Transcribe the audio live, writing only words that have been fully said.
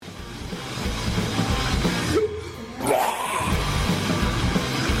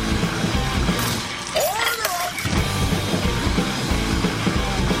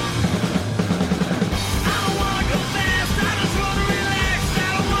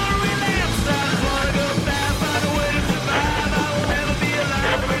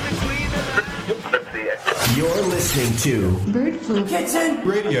listening to Bird Flu Kitchen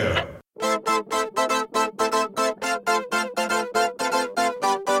Radio.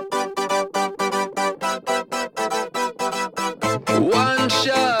 One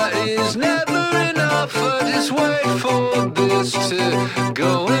shot is never enough. I just wait for this to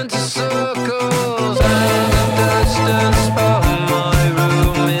go into circles. And the distance of my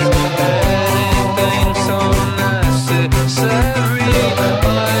room is anything so necessary.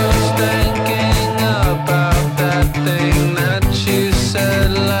 I was thinking about that thing that you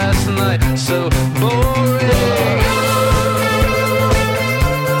said last night. So boring.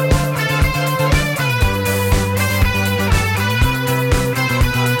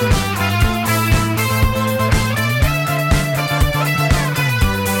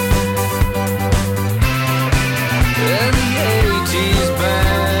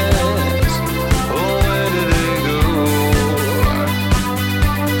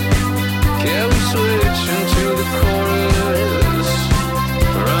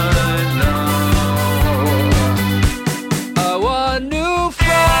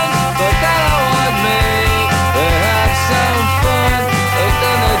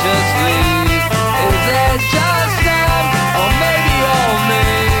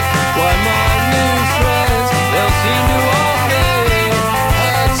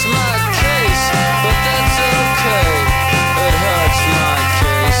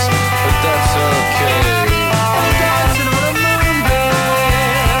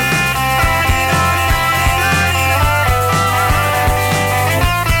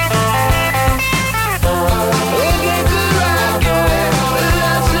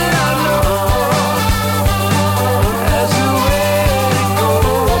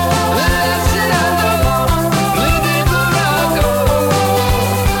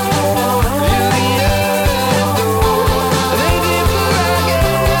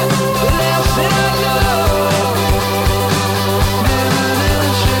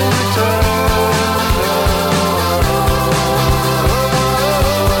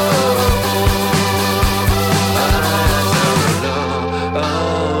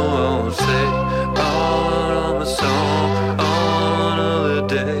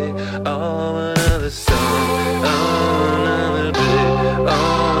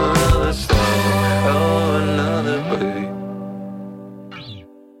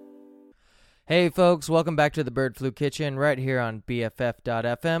 Hey folks, welcome back to the Bird Flu Kitchen right here on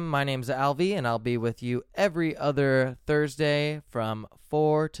BFF.FM. My name's Alvy, and I'll be with you every other Thursday from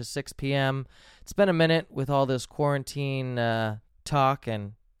 4 to 6 p.m. It's been a minute with all this quarantine talk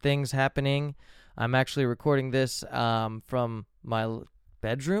and things happening. I'm actually recording this from my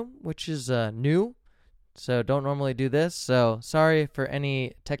bedroom, which is new, so don't normally do this. So sorry for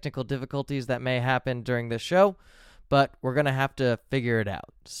any technical difficulties that may happen during this show, but we're going to have to figure it out.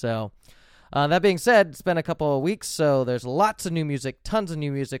 So that being said, it's been a couple of weeks, so there's lots of new music, tons of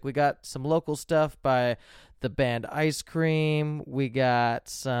new music. We got some local stuff by the band Ice Cream. We got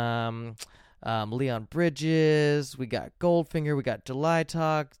some Leon Bridges. We got Goldfinger. We got July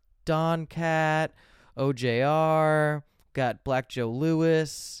Talk, Don Cat, OJR. Got Black Joe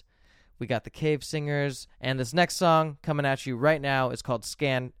Lewis. We got the Cave Singers. And this next song coming at you right now is called it's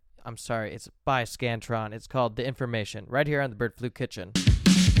by Scantron. It's called The Information, right here on the Bird Flu Kitchen.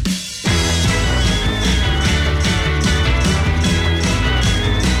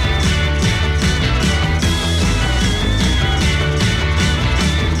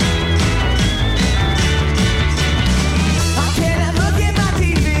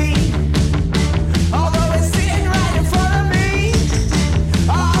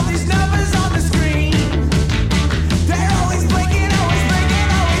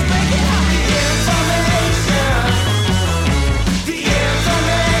 The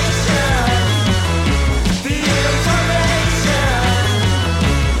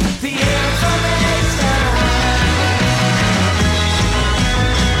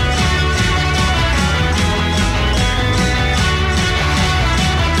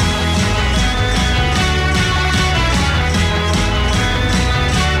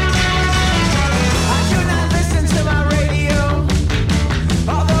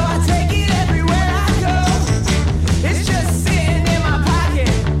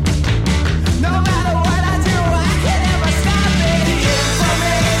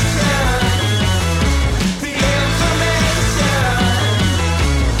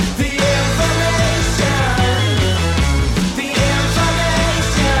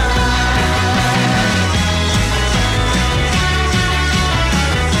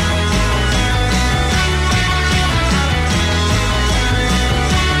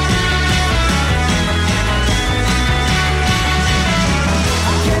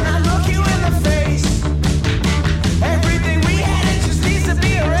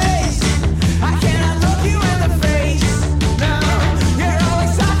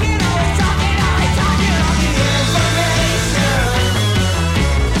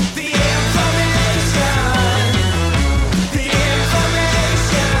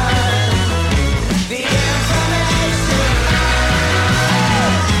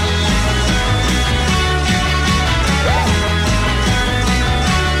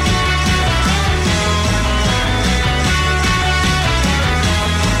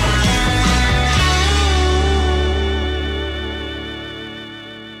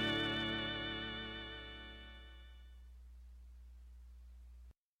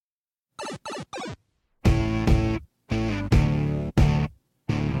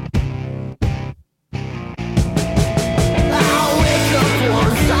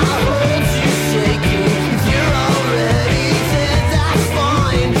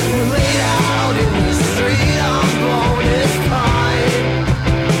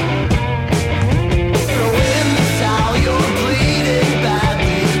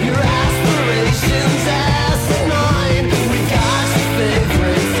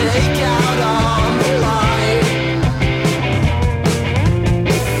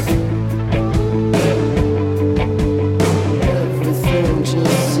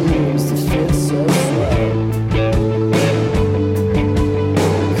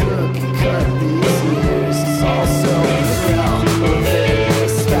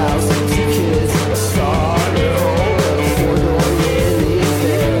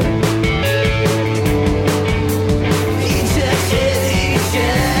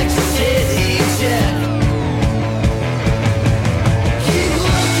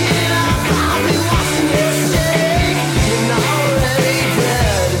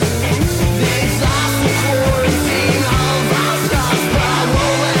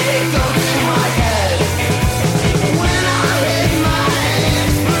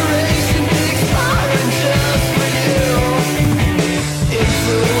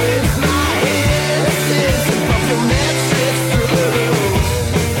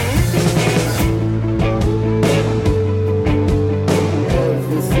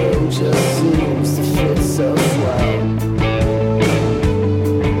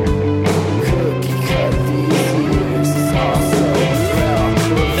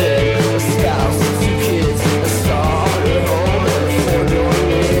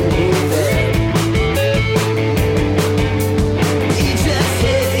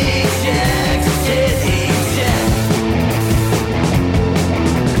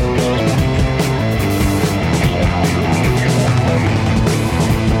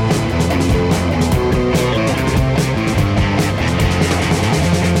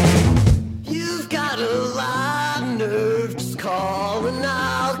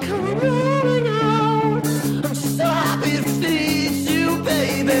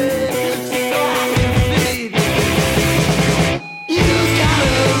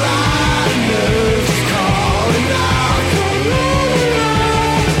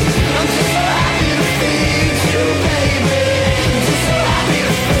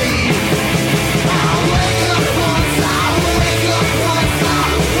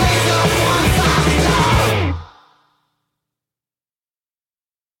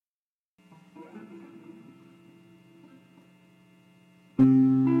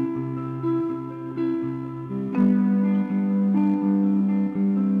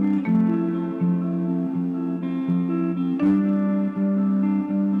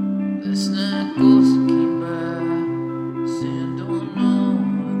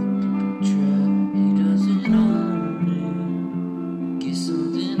Get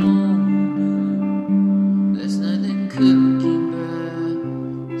something older. That's nothing cookie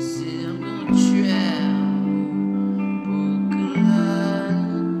pie. Say I'm gonna travel. Book a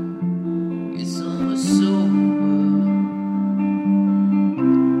line. Get somewhere sober.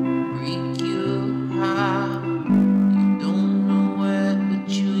 Break your heart. You don't know where, but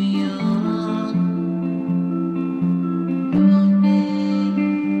you're young. One day,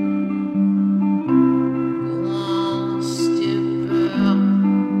 go on, step out.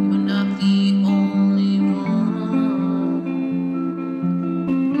 You're not the only one.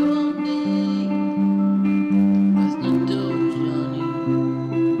 One day, there's no dope, Johnny.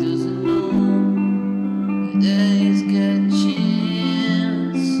 Doesn't know that he's got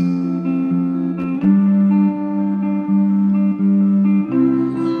chance.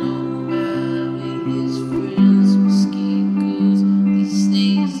 His friends mesquite goods, he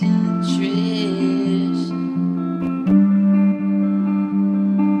stays in the trash.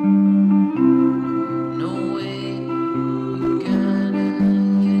 No way, you gotta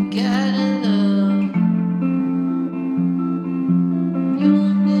love your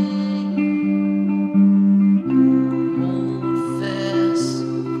name. Hold fast.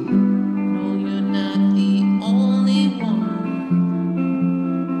 No, you're not the only one.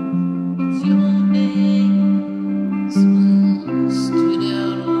 It's your name. Someone stood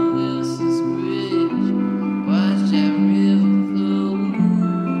out on Wilson's Bridge. Watch that river flow.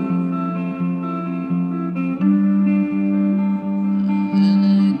 And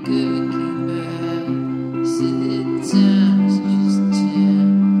that girl came back. Said that time's just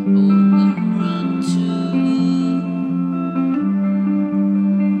time. Oh, run to.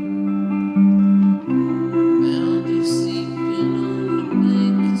 Found you sleeping on the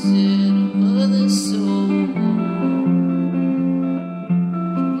blankets at a mother's soul.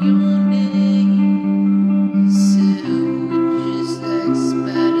 Your name said we're just like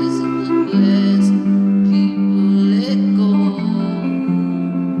spiders in the glass. People let go.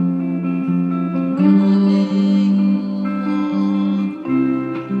 Your name.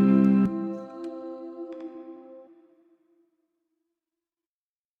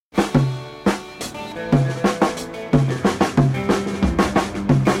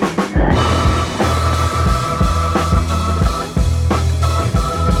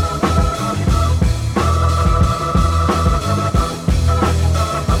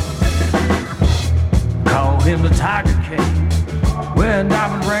 Call him the Tiger King. Wearing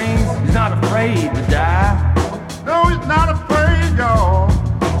diamond rings, he's not afraid to die. No, he's not afraid, y'all.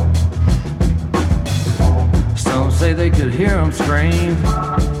 Some say they could hear him scream.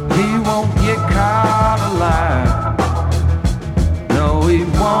 He won't get caught alive. No, he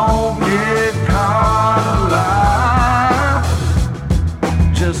won't get caught alive.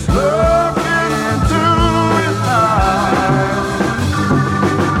 Just look into his eyes.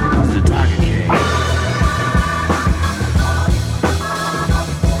 He's the Tiger King.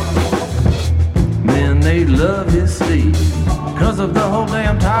 Men, they love his steed. 'Cause of the whole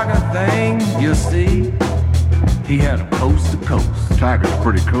damn tiger thing, you see. He had a coast to coast. Tiger's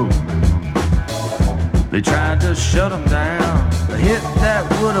pretty cool, man. They tried to shut him down. A hit that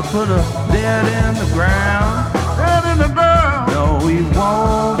would have put her dead in the ground. Dead in the ground. No, he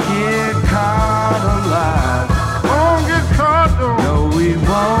won't get caught alive. Won't get caught, though. No, he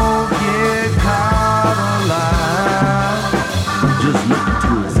won't get caught alive. Just look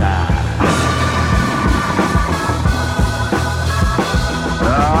into his eyes.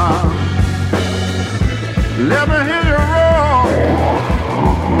 Let me hear you roar.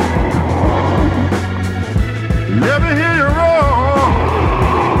 Let me hear you roar.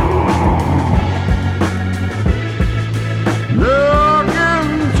 Look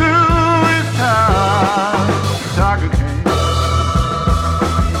into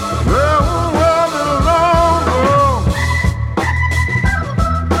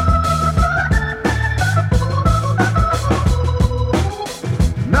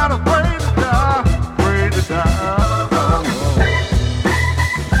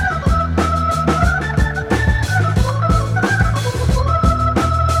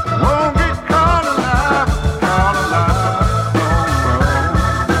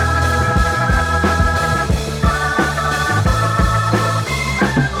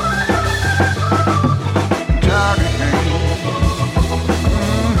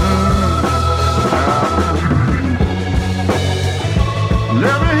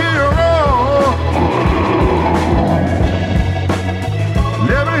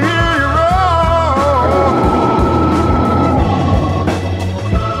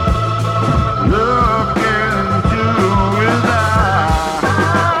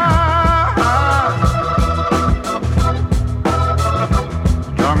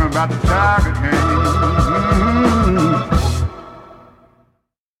talking about the Tiger King.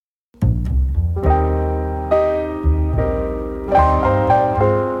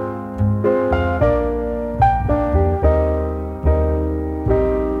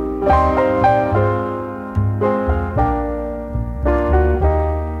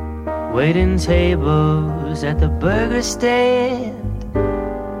 Waiting tables at the burger stand.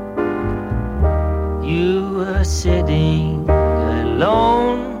 You were sitting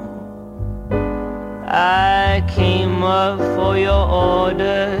alone. I came up for your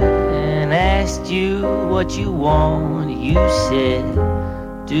order and asked you what you want. You said,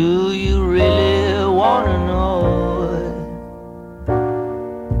 do you really wanna know?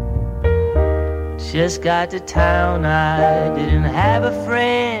 Just got to town, I didn't have a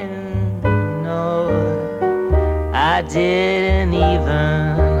friend. I didn't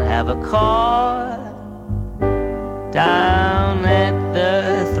even have a car. Down at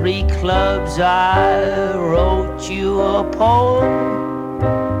the 3 clubs I wrote you a poem,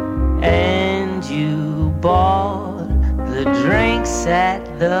 and you bought the drinks at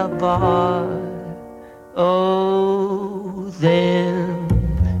the bar. Oh, then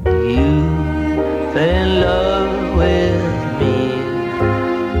you fell in love with me.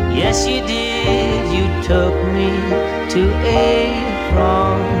 Yes, you did, you took me to A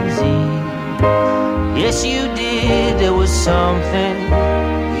from Z. Yes, you did, there was something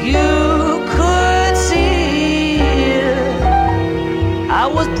you could see. I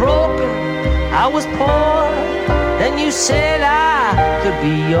was broken, I was poor, and you said I could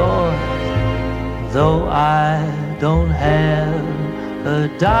be yours. Though I don't have a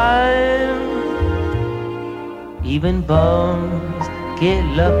dime, even bums get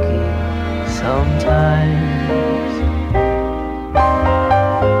lucky sometimes.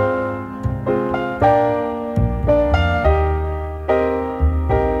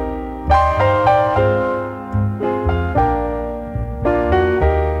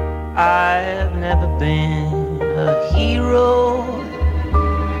 I've never been a hero.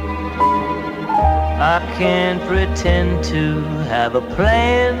 I can't pretend to have a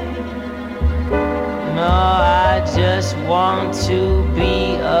plan. No, I just want to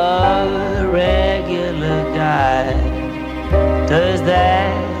be a regular guy. Does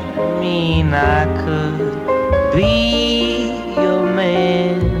that mean I could be your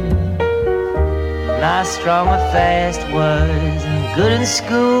man? Not strong or fast, wasn't good in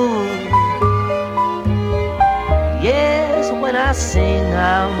school. Yes, when I sing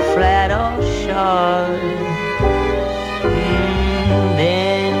I'm flat or short.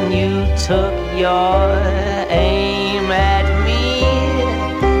 Then you took your aim at me,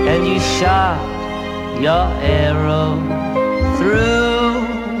 and you shot your arrow through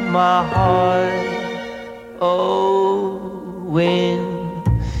my heart. Oh, when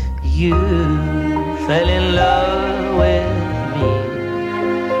you fell in love with me.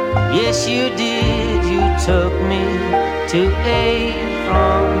 Yes, you did, you took me to A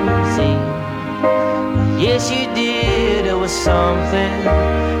from Z. Yes, you did, it was something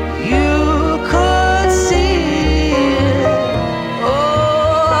you could see.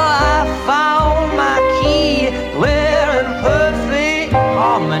 Oh, I found my key, we're in perfect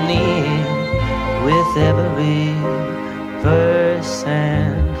harmony with every verse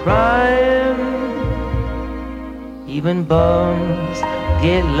and rhyme. Even bums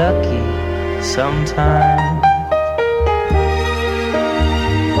get lucky sometimes.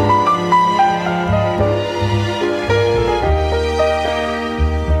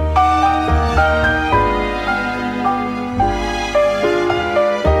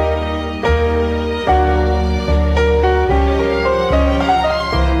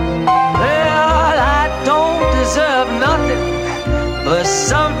 But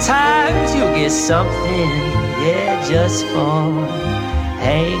sometimes you get something, yeah, just for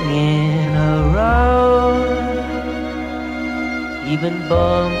hanging around. Even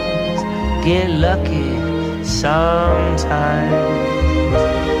bums get lucky sometimes.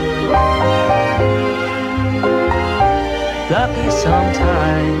 Lucky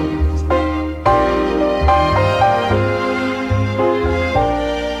sometimes.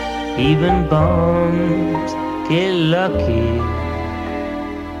 Even bums get lucky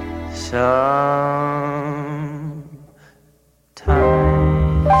sometimes.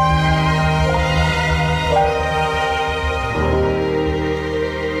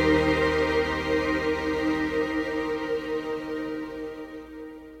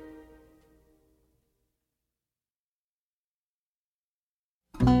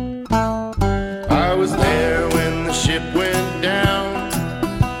 I was there when the ship went down,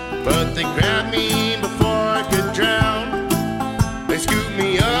 but they grabbed me before I could drown. They scooped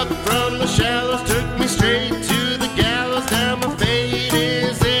me up from the shallows, took me straight to the gallows. Now my fate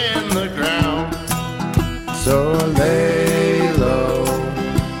is in the ground. So I lay low,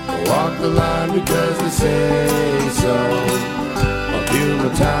 walk the line because they say so. I'll do my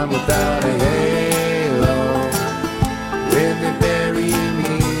time without a halo when they bury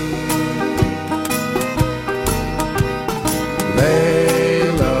me.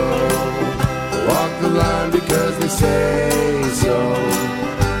 Lay low, walk the line because they say so.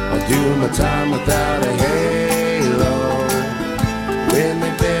 I'll do my time without a halo when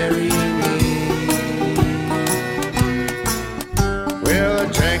they bury me. Well, I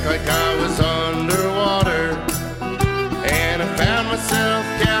drank like I was underwater, and I found myself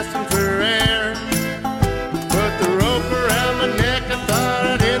gasping for air. Put the rope around my neck, I thought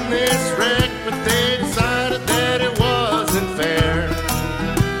I'd end this wreck, but they decided that it wasn't fair.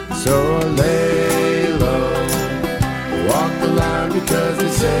 So I lay low, walk the line because they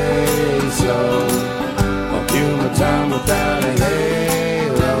say so. I'll do my time without a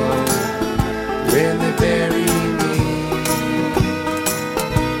halo when they bury me.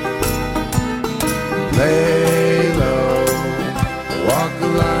 Lay low, walk the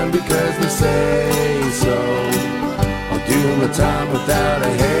line because they say so. I'll do my time without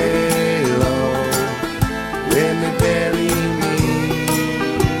a halo when they bury me.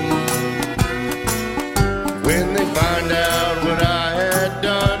 When they find out what I had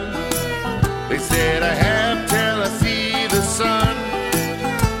done, they said I have till I see the sun.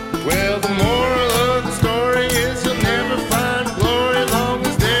 Well, the moral of the story is you'll never find glory long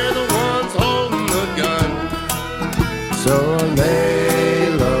as they're the ones holding the gun. So I lay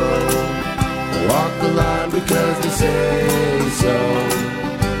low, walk the line because they say so.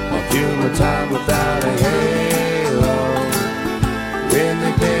 I'll do my time without a halo when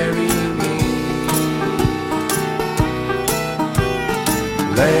they bury me.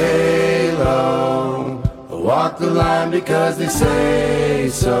 Lay low, walk the line because they say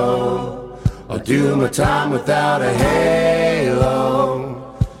so. I'll do my time without a halo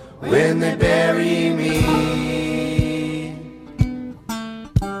when they bury me.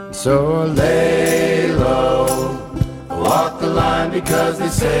 So I lay low, walk the line because they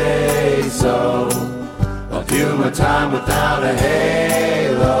say so. I'll do my time without a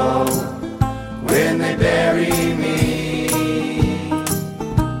halo when they bury me.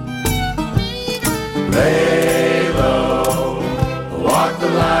 Lay low, walk the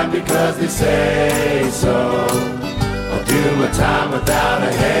line because they say so. I'll do my time without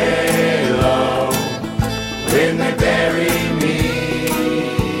a halo when they bury me.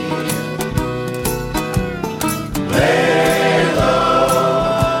 Lay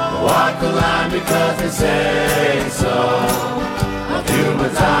low, walk the line because they say so. I'll do my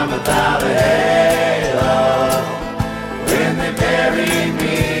time without a halo when they bury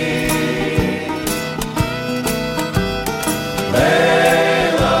me.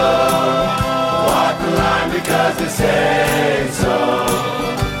 Lay low, walk the line because they say so.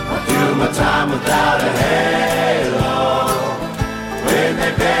 I'll do my time without a halo when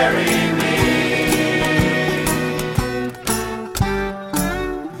they bury me.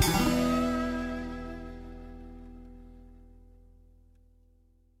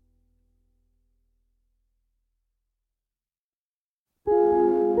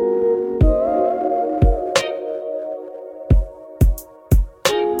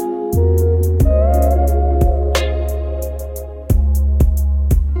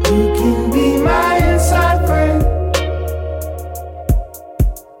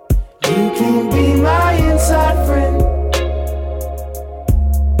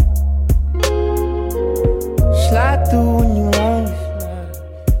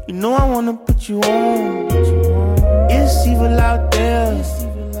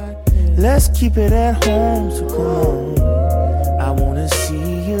 Keep it at home, so come on. I wanna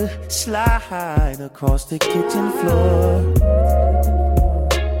see you slide across the kitchen floor.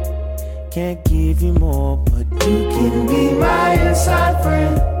 Can't give you more, but you can be my inside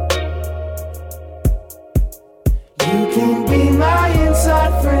friend. You can be my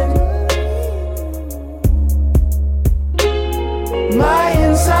inside friend. My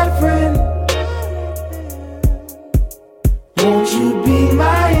inside friend. Won't you be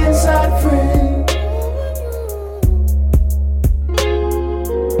my inside friend?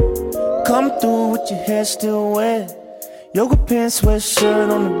 Come through with your hair still wet, yoga pants, sweatshirt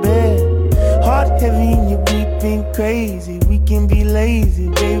on the bed. Heart heavy and you're weeping crazy. We can be lazy,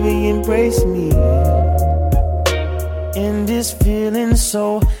 baby, embrace me. And this feeling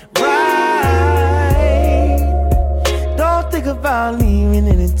so right. Don't think about leaving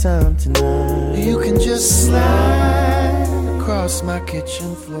anytime tonight. You can just slide across my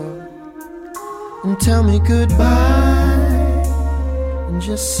kitchen floor and tell me goodbye, and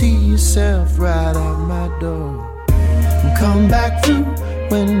just see yourself right out my door. And come back through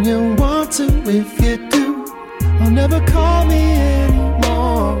when you want to. If you do, or never call me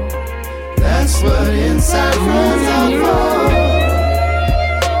anymore. That's what inside runs out for.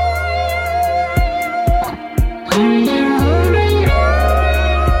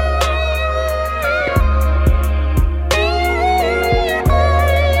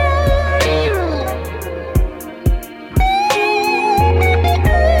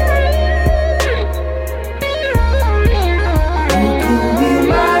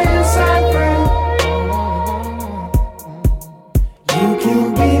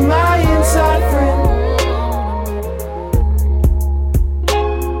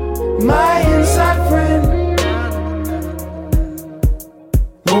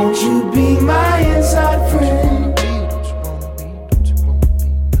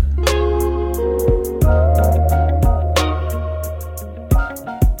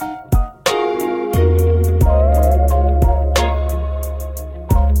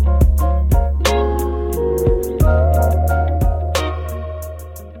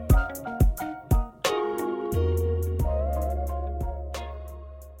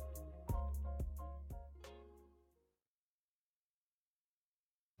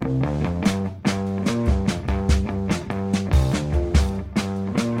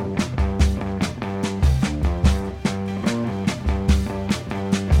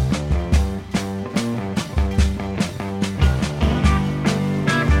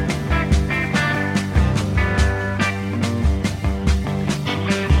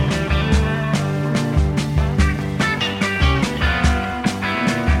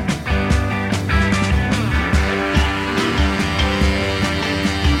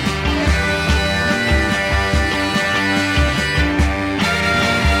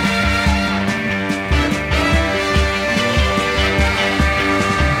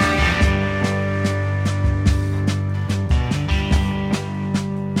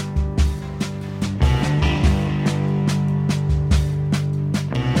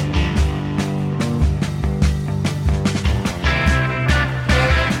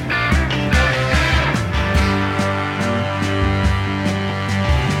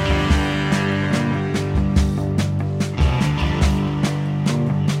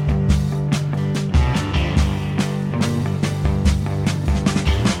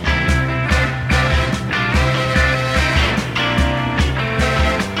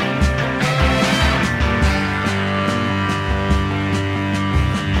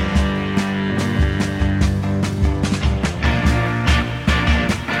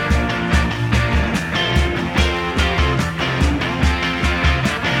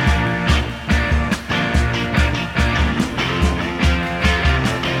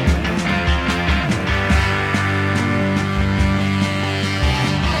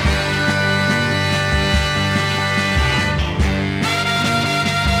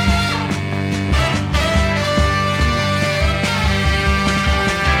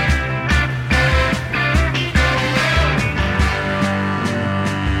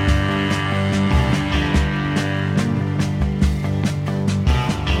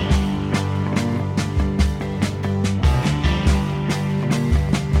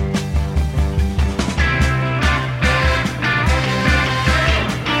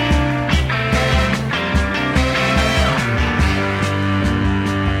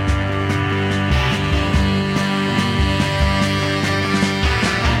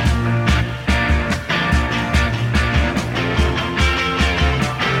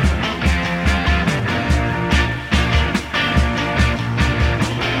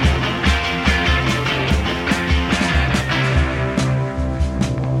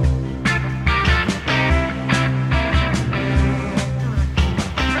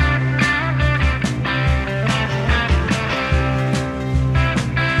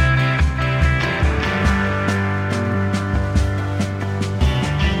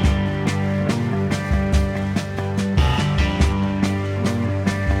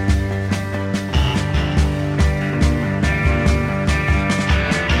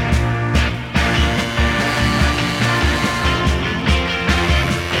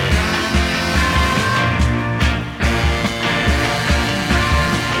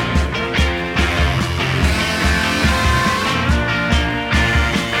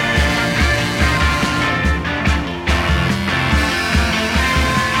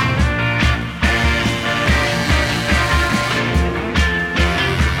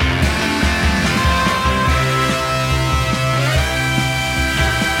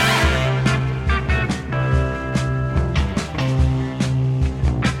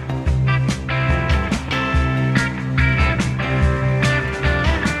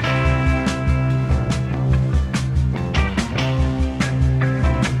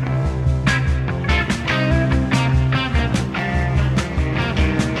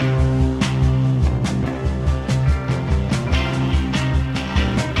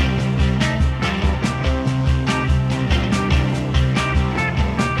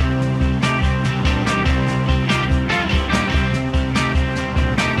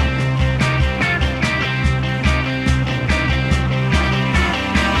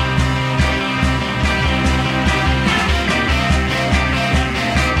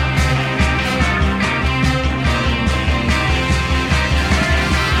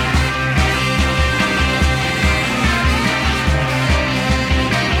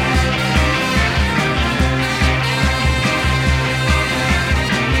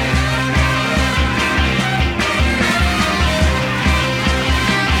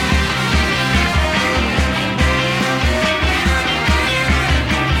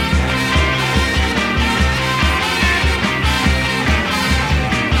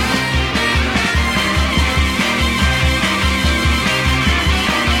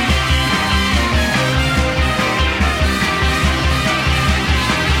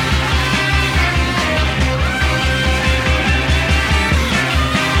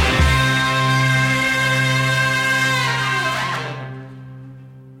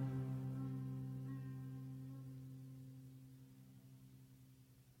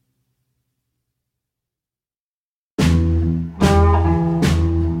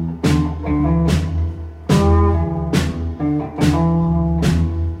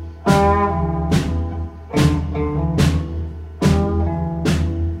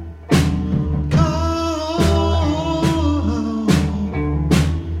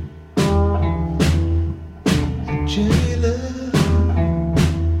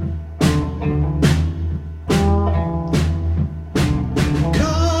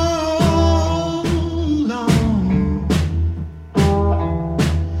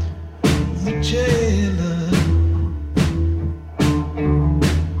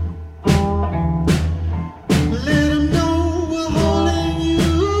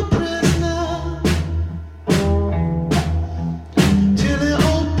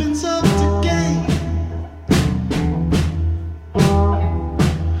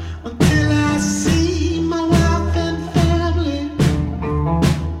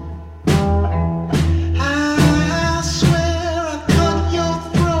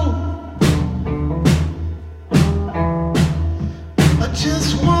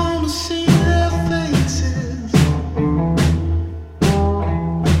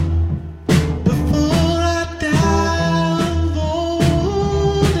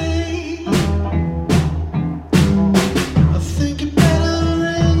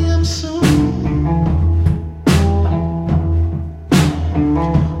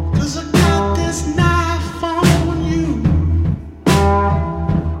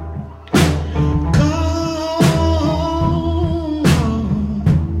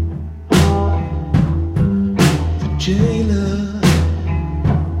 jailer.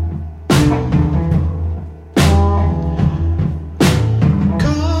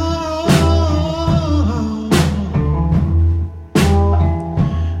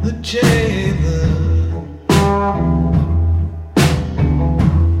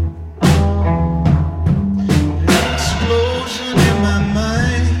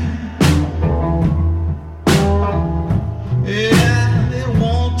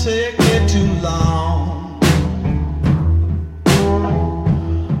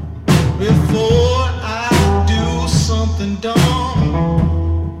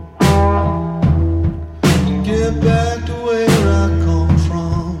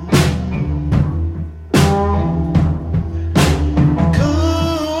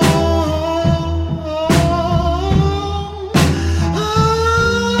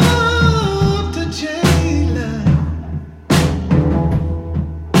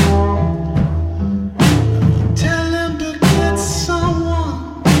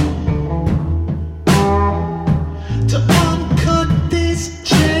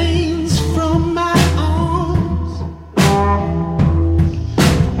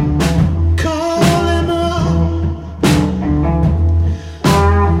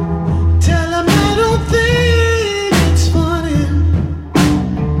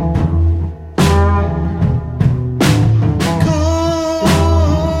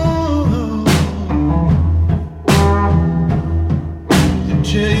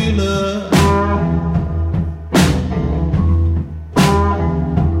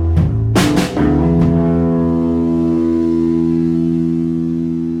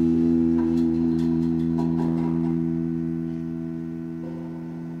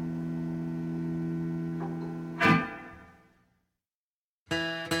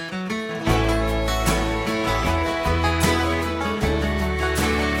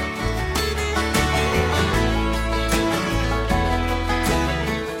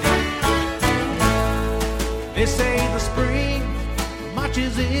 They say the spring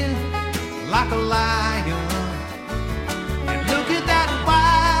marches in like a lion. And look at that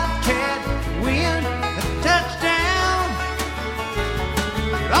wildcat wind, the touchdown.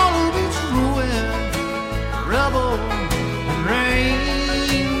 All of it's ruin, rubble and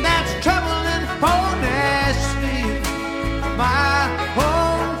rain. That's trouble in Port Nashville, my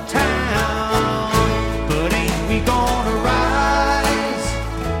hometown. But ain't we gonna rise?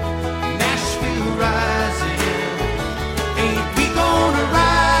 Nashville rising.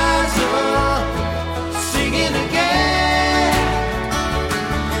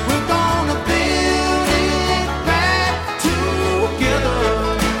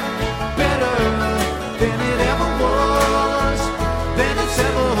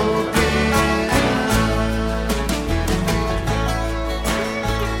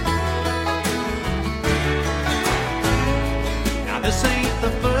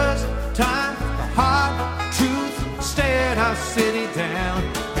 City down,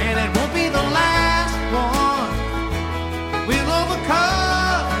 and it won't be the last one we'll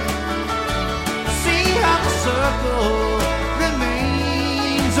overcome. See how the circle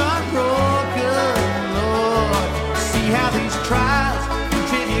remains unbroken, Lord. See how these trials and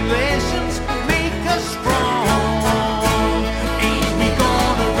tribulations make us strong. Ain't we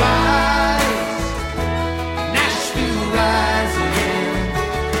gonna rise? Nashville rising.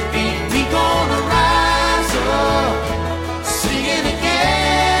 Ain't we gonna rise up?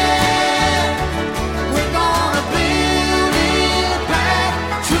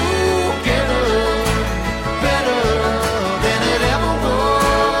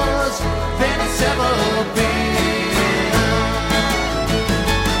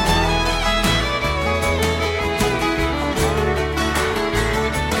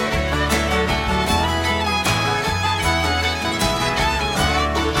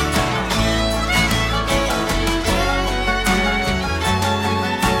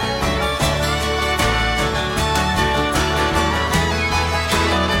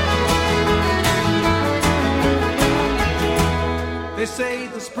 They say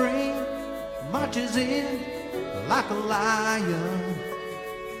the spring marches in like a lion,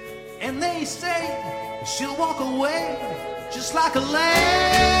 and they say she'll walk away just like a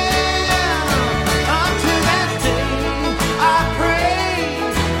lamb. Until that day, I pray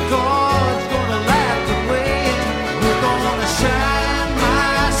God's gonna light the way. We're gonna shine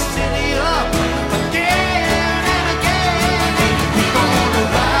my city up again and again. We're gonna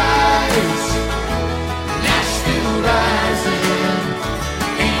rise, Nashville rising.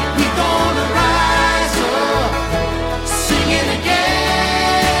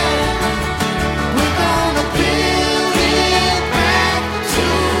 We're gonna build it back to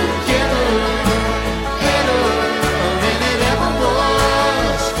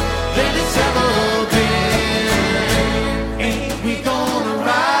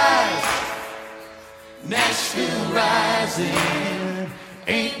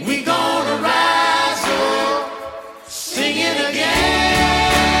ain't we gonna rise up, sing it again?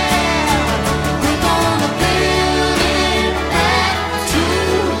 We're gonna build it back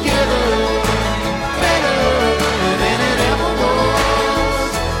together, better than it ever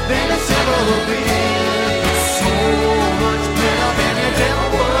was, than it's ever been. So much better than it ever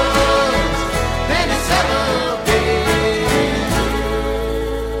was, than it's ever been.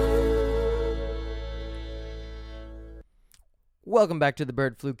 Welcome back to the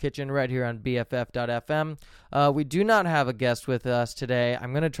Bird Flu Kitchen right here on BFF.FM. We do not have a guest with us today.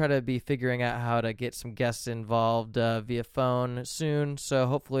 I'm going to try to be figuring out how to get some guests involved via phone soon, so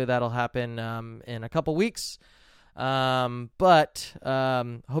hopefully that'll happen in a couple weeks. But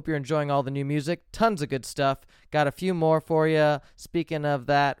hope you're enjoying all the new music. Tons of good stuff. Got a few more for you. Speaking of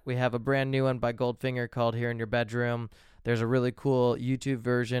that, we have a brand new one by Goldfinger called Here in Your Bedroom. There's a really cool YouTube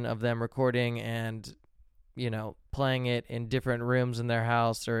version of them recording and, you know, playing it in different rooms in their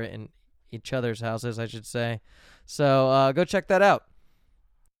house, or in each other's houses, I should say. So go check that out.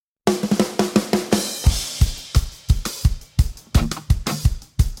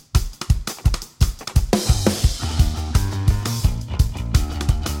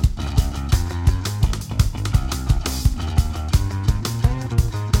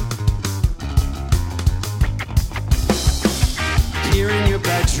 Here in your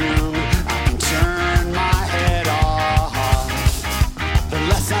bedroom, I can turn my head off. The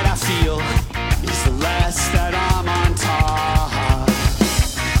less that I feel is the less that I'm on top.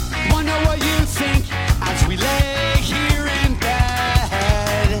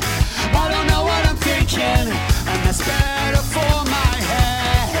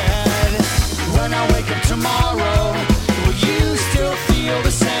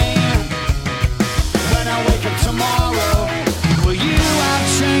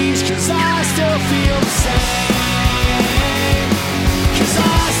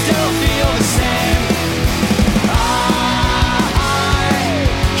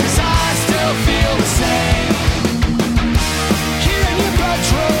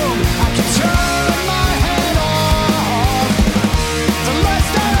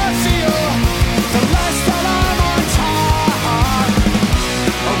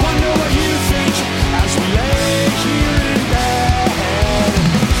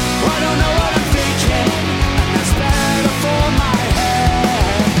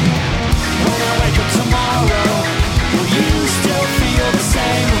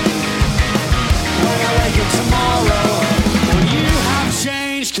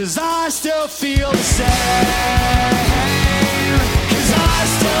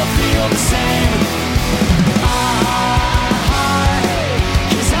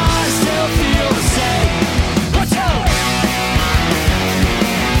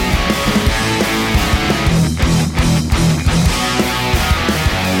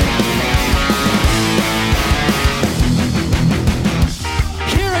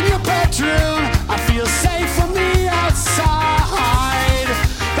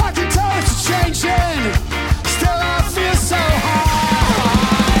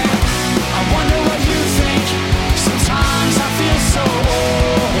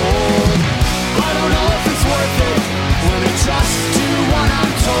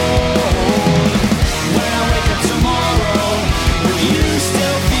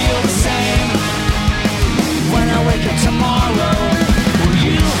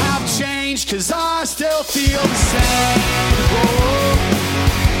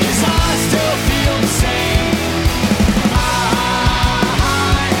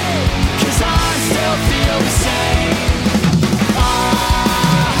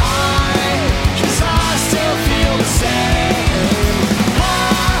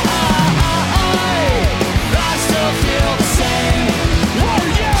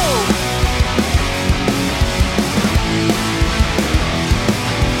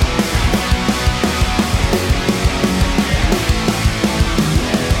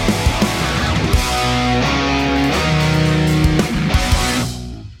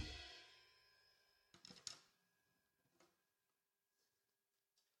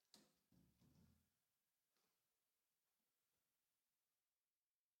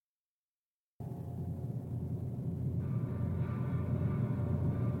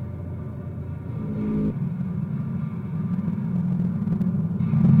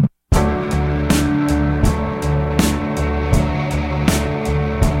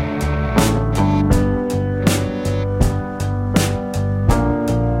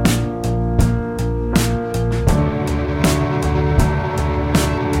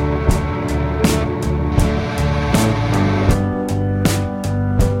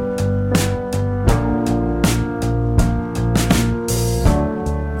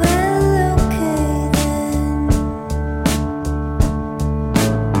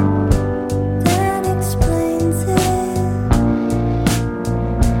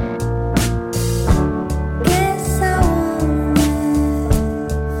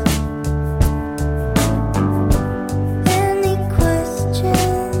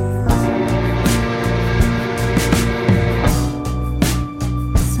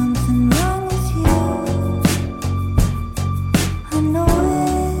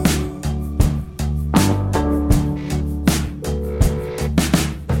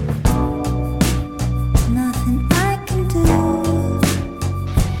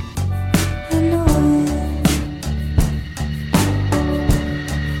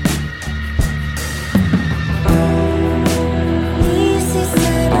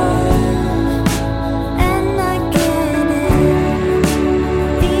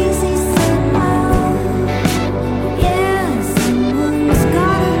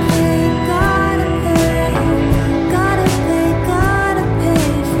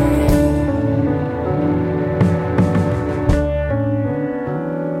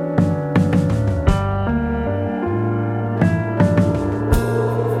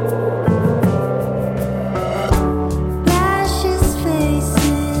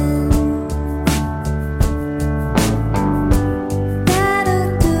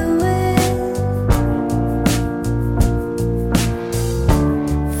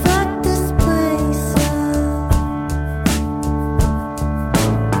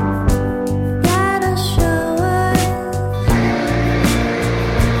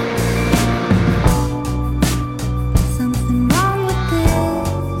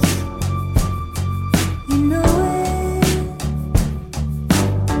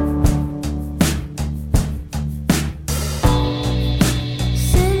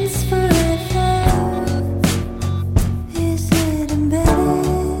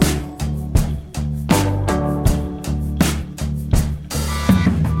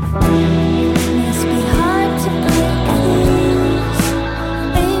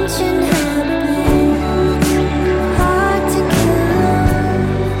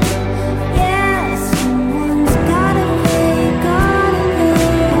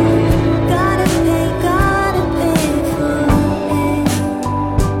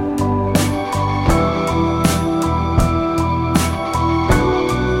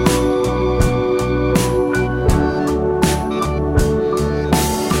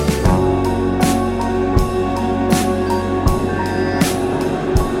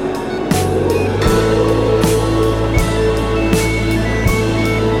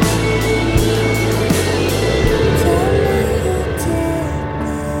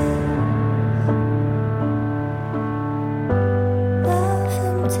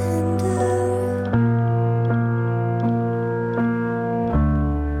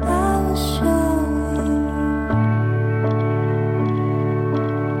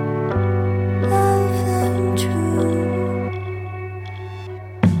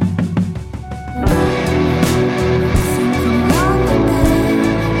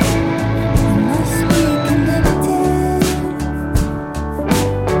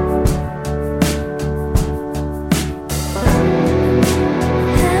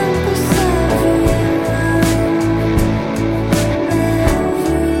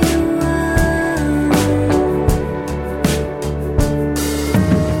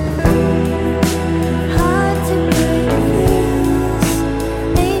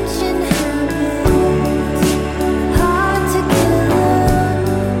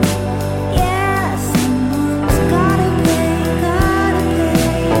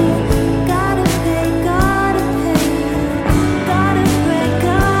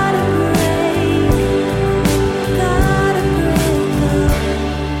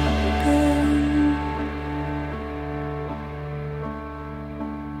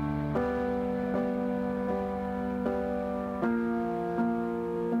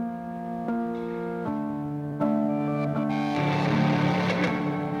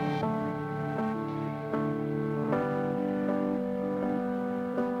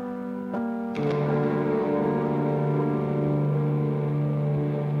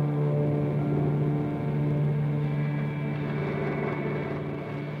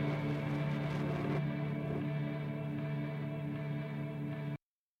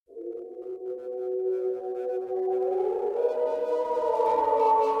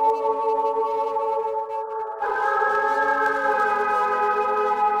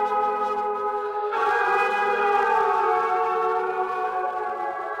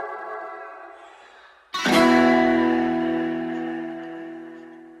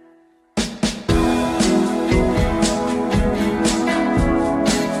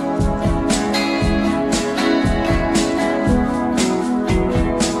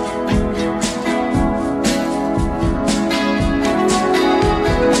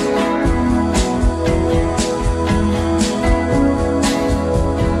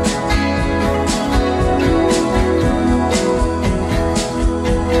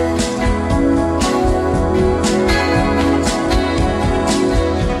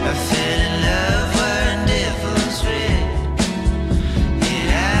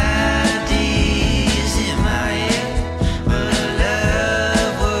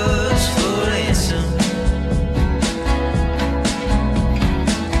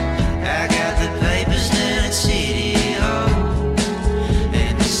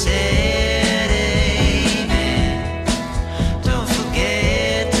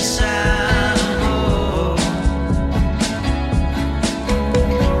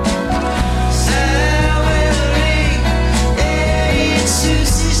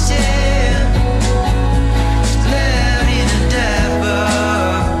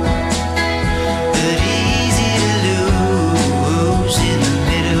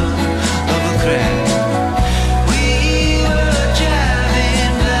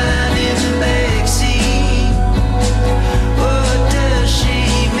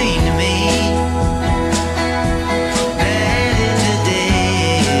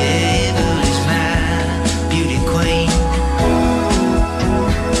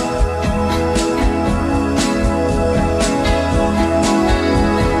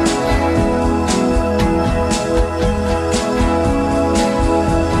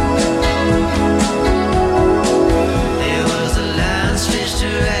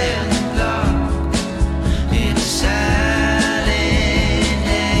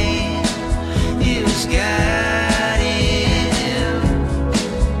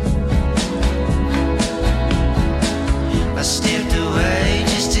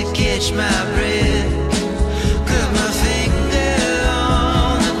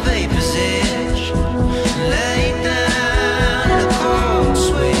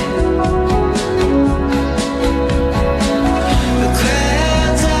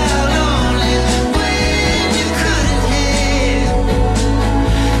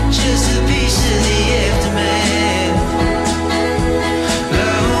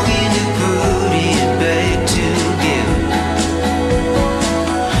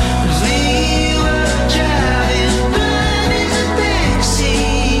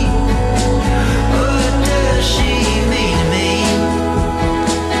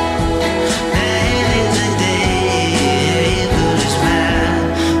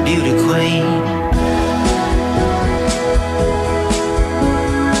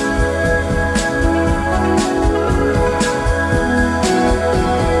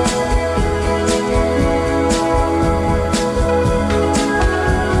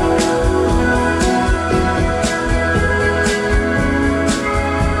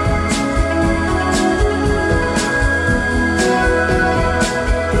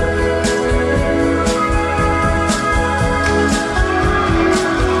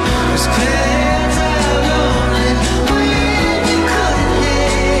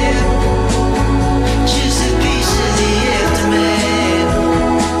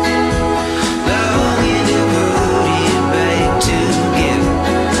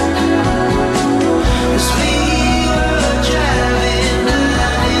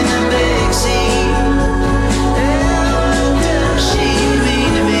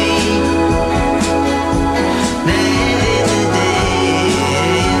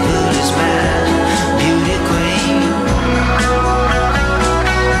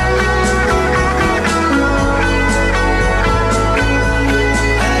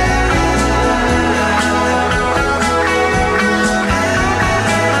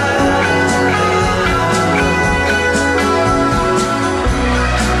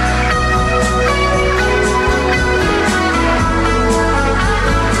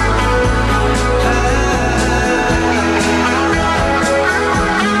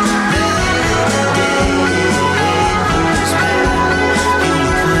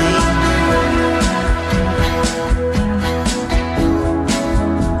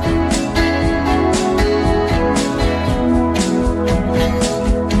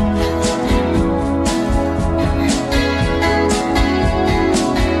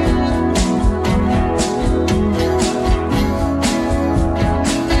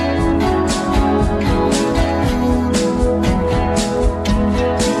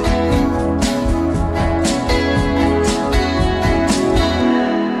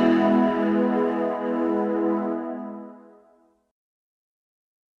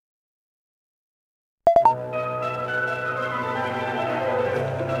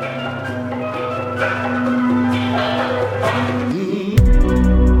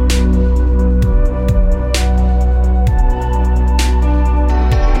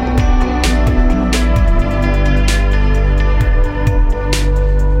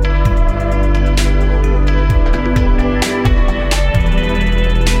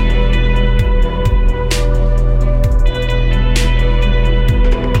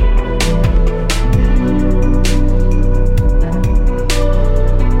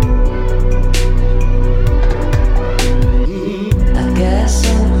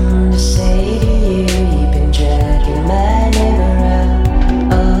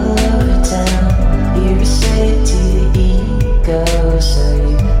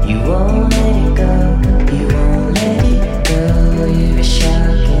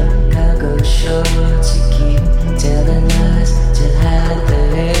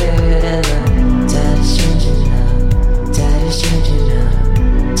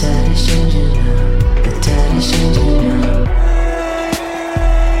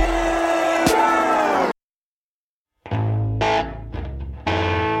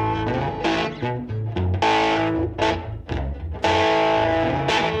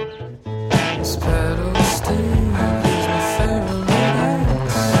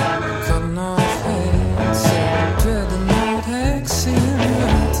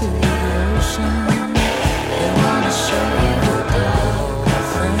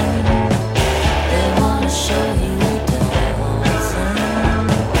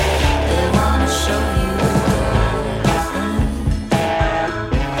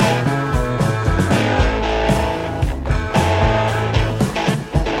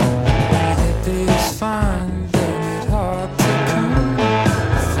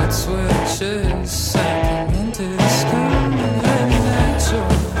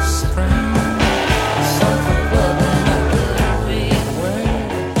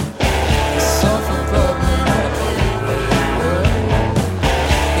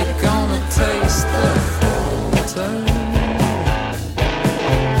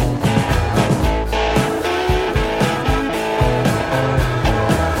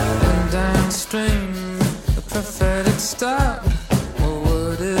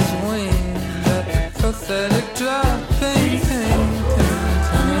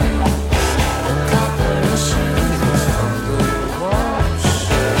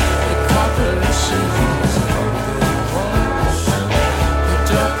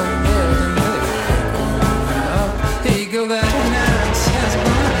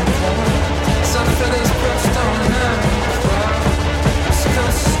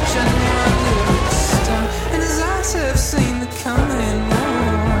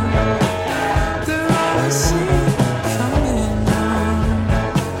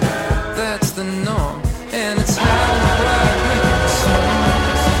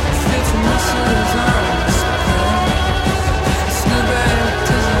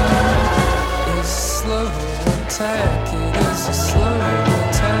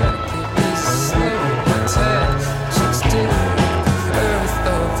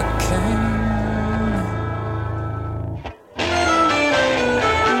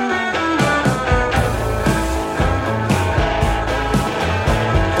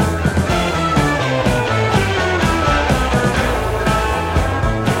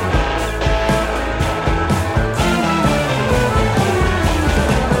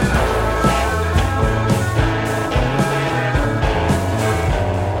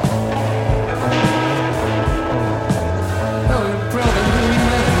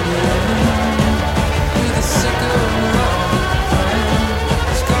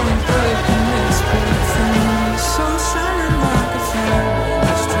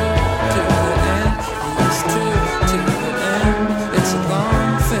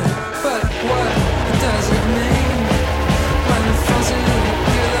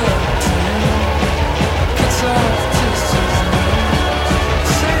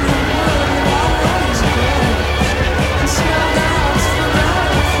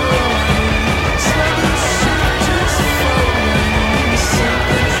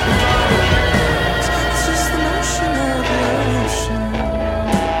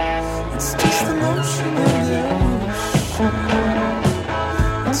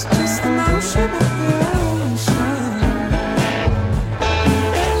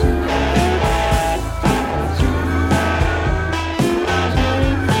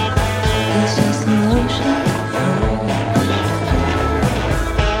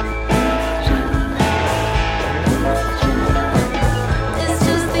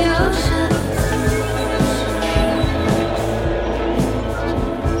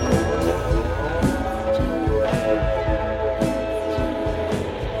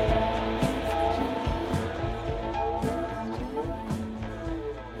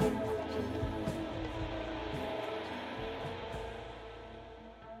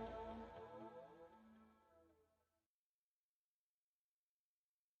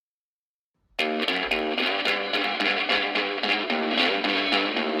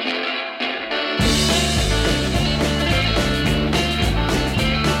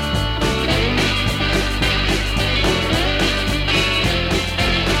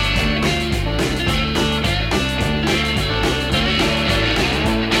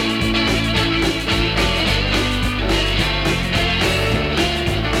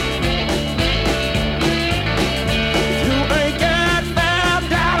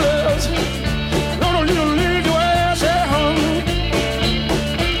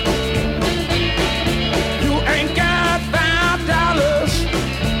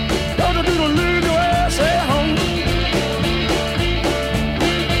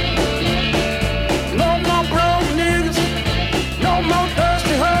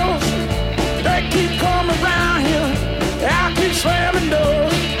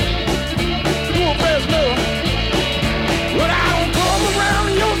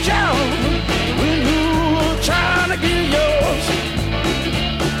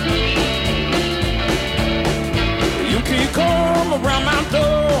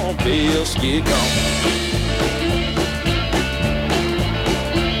 else get gone.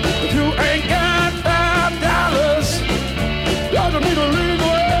 If you ain't got $5, y'all don't need to leave the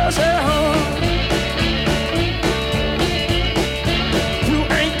world at home. If you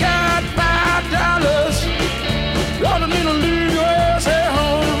ain't got $5, y'all don't need to leave your ass at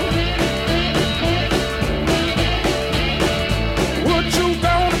home. What you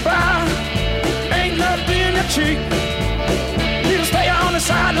gonna buy? Ain't nothing to cheap.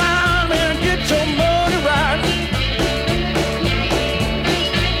 Sideline and get your money right.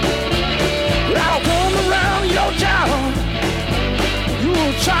 I'll come around your job. You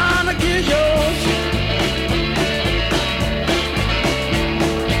were trying to get yours.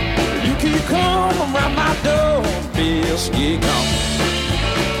 You keep coming around my door, bills get gone.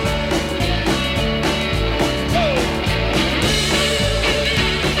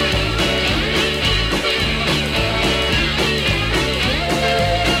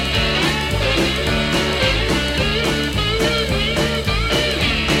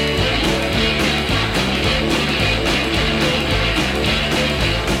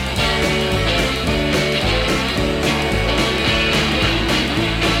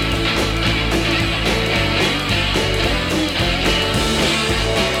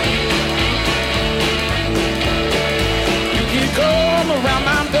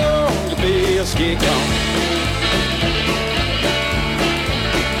 Get gone.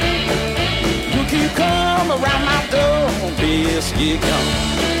 You keep coming around my door, bills get gone.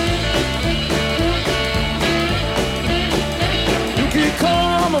 You keep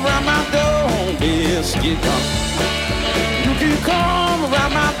coming around my door, bills get gone. You keep coming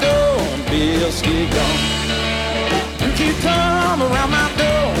around my door, bills get gone. You keep coming around my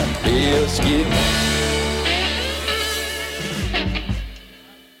door, skip.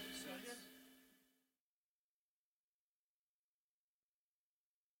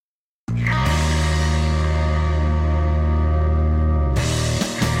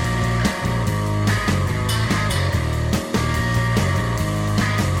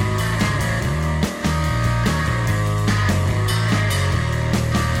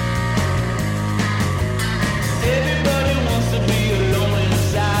 Everybody wants to be alone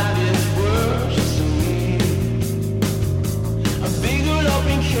inside this world.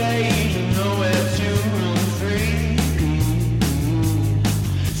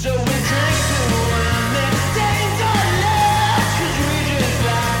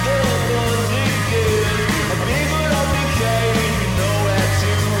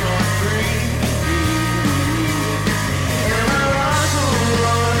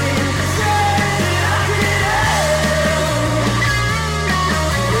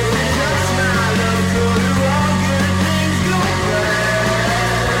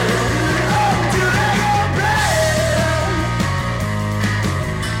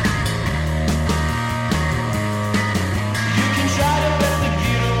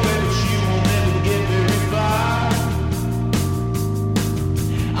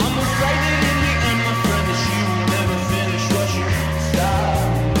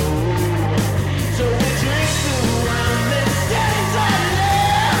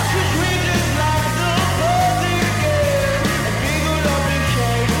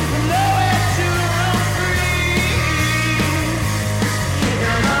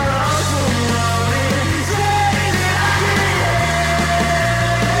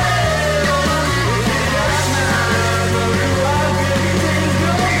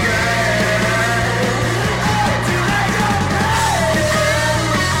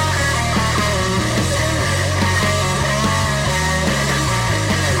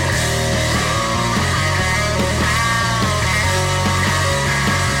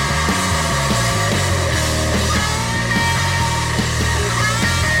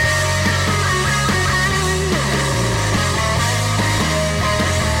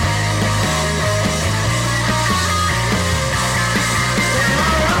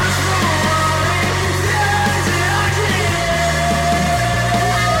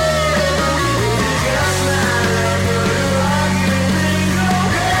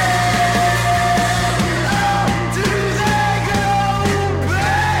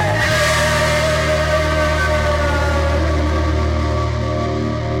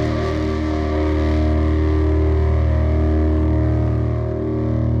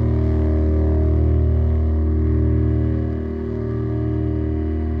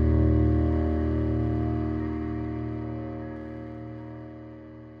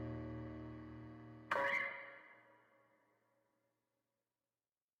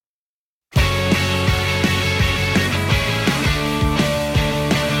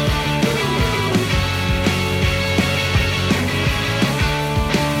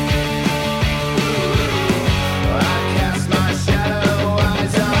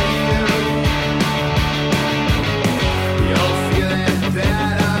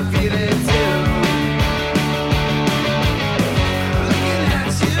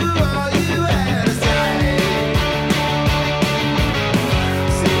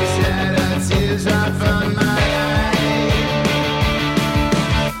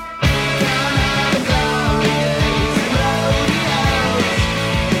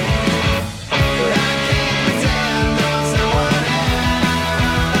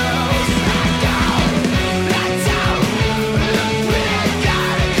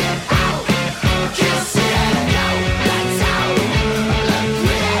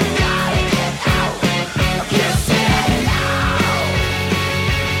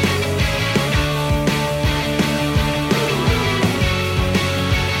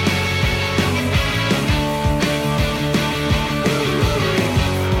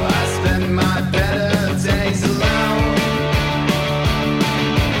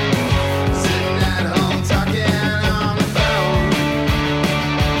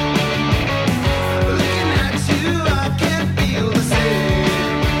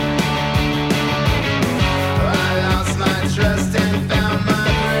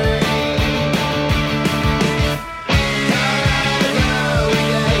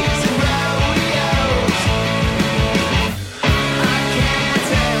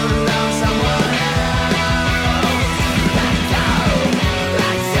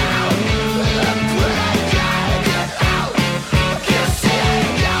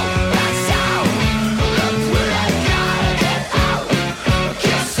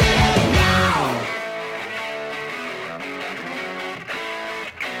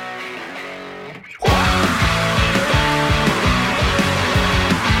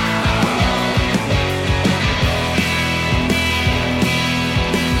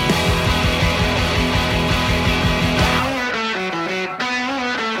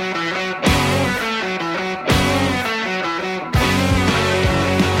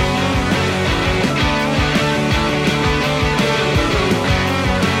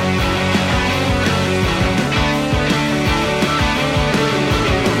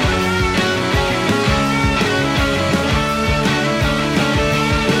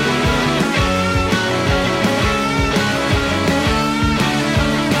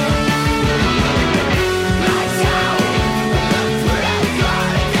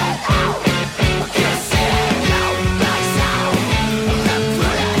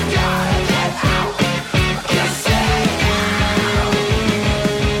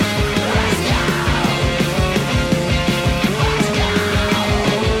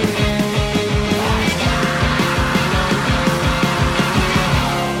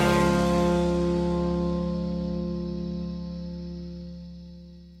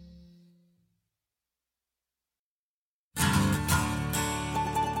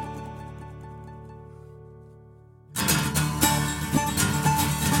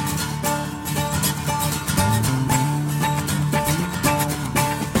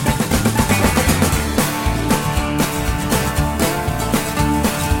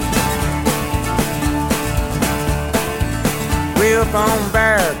 up on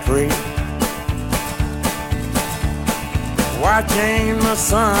Bear Creek, watching the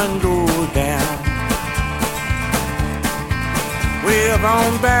sun go down. Way up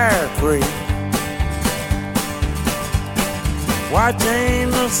on Bear Creek, watching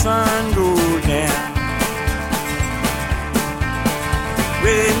the sun go down.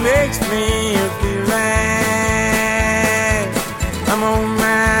 Really makes me feel like I'm on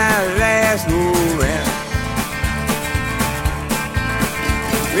my last go round.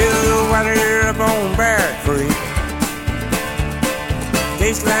 With the water up on Bear Creek,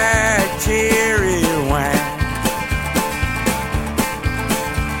 tastes like cherry wine.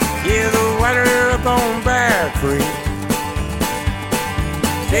 Yeah, the water up on Bear Creek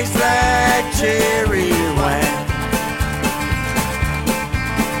tastes like cherry wine.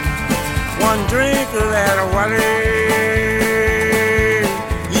 One drink of that water,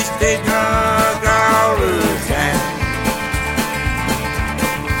 you stay drunk all the time.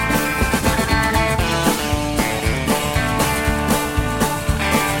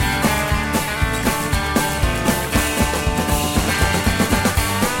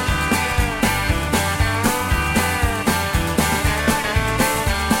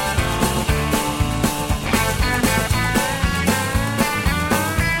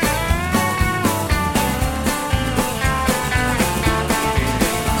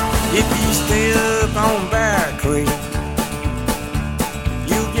 If you stay up on Bear Creek,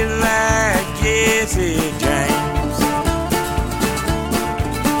 you get like Jesse James.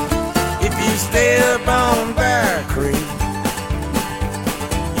 If you stay up on Bear Creek,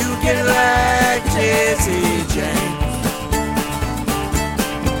 you get like Jesse James.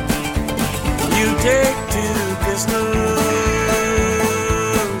 You take 2 pistols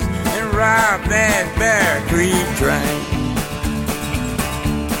and rob that Bear Creek train.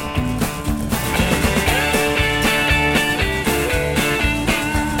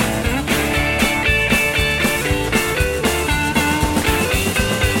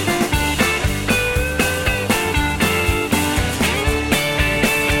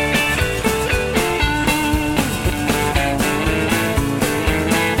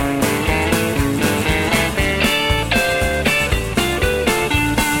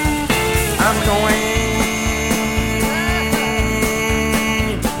 I'm going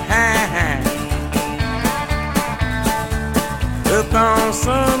high up on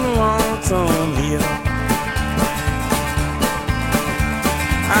some lonesome hill.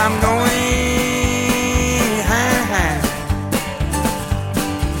 I'm going high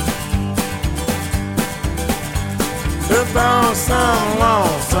up on some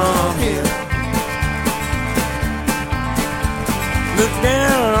lonesome hill. Look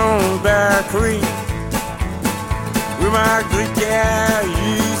down on Bear Creek, where my good gal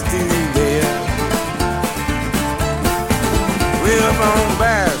used to live. Way up on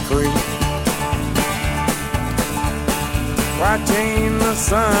Bear Creek, watching the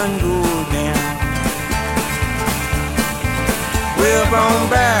sun go down. Way up on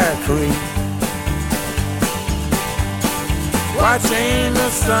Bear Creek, watching the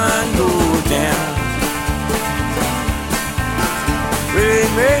sun go down. Really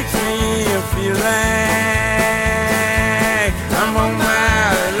makes me feel like I'm on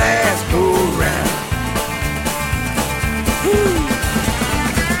my last go round. Woo.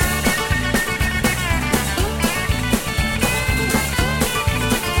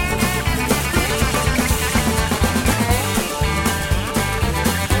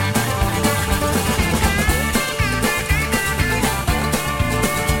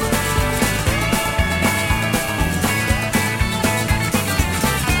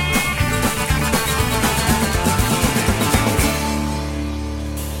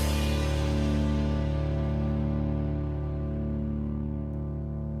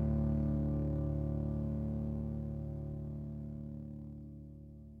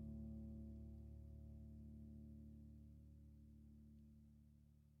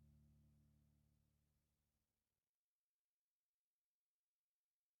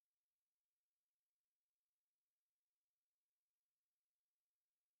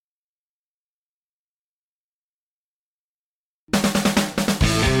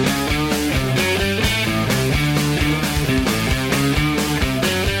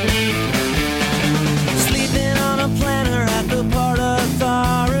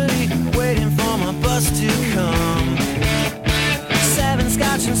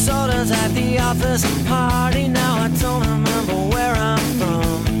 office party. Now I don't remember where I'm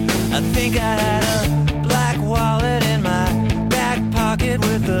from. I think I had a black wallet in my back pocket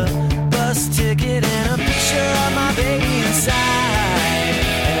with a bus ticket and a picture of my baby inside.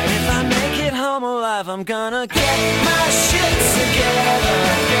 And if I make it home alive, drive, I'm gonna get my shit together.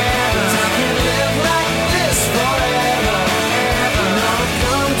 'Cause I can't live like this forever. No, I've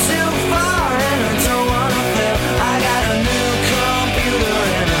come too far and I don't wanna fail. I got a new computer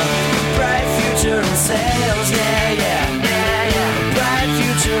and a bright future in sales, yeah, yeah, yeah, yeah. Bright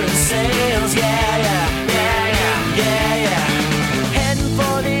future in sales, yeah, yeah, yeah, yeah, yeah, yeah. Heading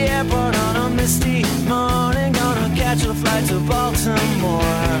for the airport on a misty morning, gonna catch a flight to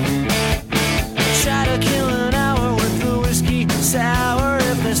Baltimore. Try to kill an hour with the whiskey sour.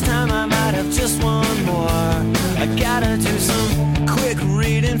 If there's time, I might have just one more. I gotta do some quick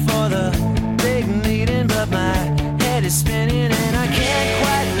reading for the big meeting, but my head is spinning and I can't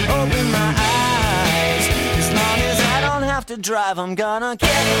quite open my eyes. As long as I don't have to drive, I'm gonna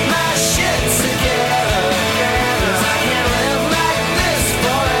get my shit together. 'Cause I can't live like this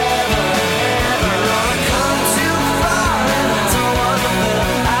forever. I've come too far and I don't wanna live.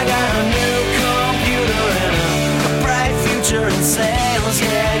 I got a new computer and a bright future in sales,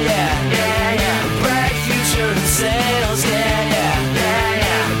 yeah, yeah, yeah, yeah. Bright future in sales, yeah, yeah, yeah,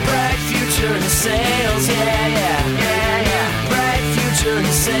 yeah. Bright future in sales, yeah, yeah, yeah, yeah. Bright future in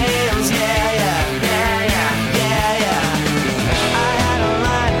sales, yeah, yeah, yeah, yeah, yeah, yeah. I had a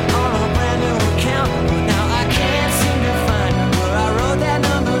line on a brand new account, but now I can't seem to find where I wrote that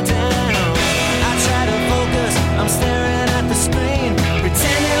number down. I try to focus, I'm staring at the screen,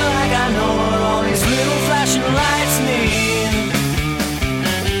 pretending like I know what all these little flashing lights mean.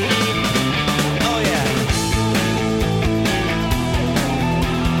 Oh yeah.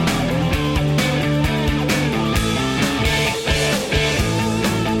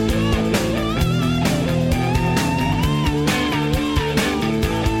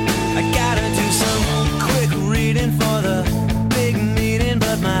 I gotta do some quick reading for the big meeting,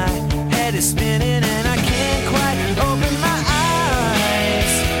 but my head is spinning and I can't quite open my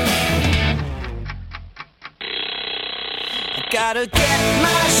eyes. I gotta get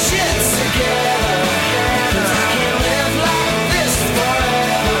my shit together. 'Cause I can't live like this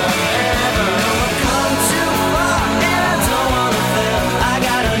forever. I've come too far and I don't wanna fail. I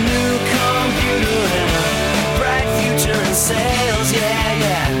got a new computer and a bright future in sales, yeah,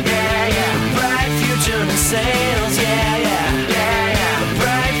 yeah, yeah, yeah. Bright future in sales, yeah, yeah, yeah, yeah.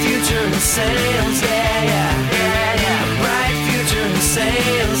 Bright future in sales, yeah, yeah, yeah, yeah. Bright future in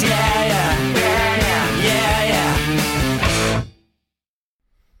sales, yeah, yeah, yeah, yeah, yeah, yeah.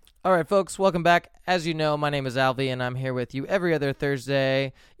 All right, folks, welcome back. As you know, my name is Alvy, and I'm here with you every other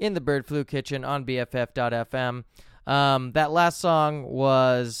Thursday in the Bird Flu Kitchen on BFF.FM. That last song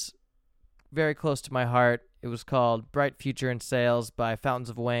was very close to my heart. It was called Bright Future in Sales by Fountains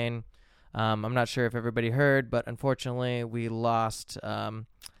of Wayne. I'm not sure if everybody heard, but unfortunately we lost the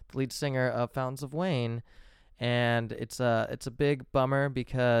lead singer of Fountains of Wayne, and it's a big bummer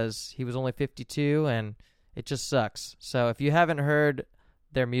because he was only 52, and it just sucks. So if you haven't heard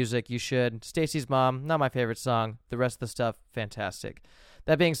their music, you should. Stacy's Mom, not my favorite song. The rest of the stuff, fantastic.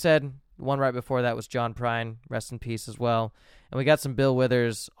 That being said, the one right before that was John Prine, rest in peace as well. And we got some Bill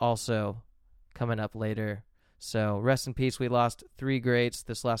Withers also coming up later. So rest in peace. We lost 3 greats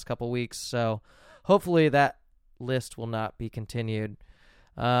this last couple weeks, so hopefully that list will not be continued.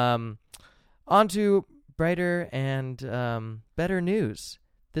 On to brighter and better news.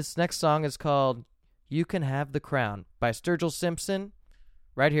 This next song is called You Can Have the Crown by Sturgill Simpson,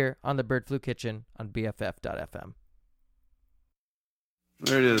 right here on the Bird Flu Kitchen on BFF.FM.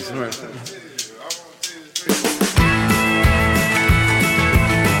 There it is. All right.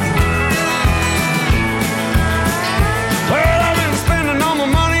 Well, I've been spending all my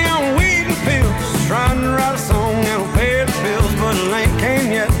money on weed and pills, trying to write a song that'll pay the bills, but it ain't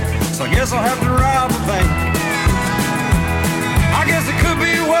came yet, so I guess I'll have to rob a bank. I guess it could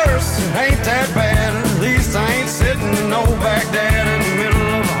be worse, it ain't that bad, at least I ain't sitting in no Baghdad in the middle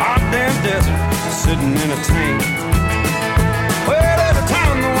of a hot damn desert, sitting in a tank. Well, every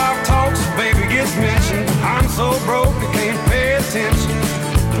time the wife talks, the baby gets mentioned, I'm so broke I can't pay attention.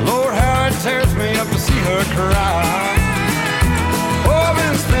 Lord, how it tears me up to see her cry. Oh, I've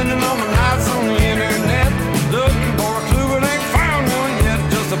been spending all my nights on the internet, looking for a clue but ain't found one yet.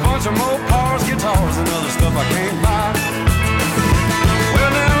 Just a bunch of Mopars, guitars, and other stuff I can't buy.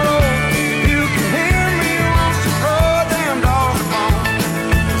 Well, now, Lord, you can hear me, won't you throw a damn dog a bone?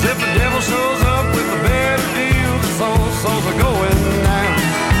 'Cause if the devil shows up with a better deal, the souls are going down.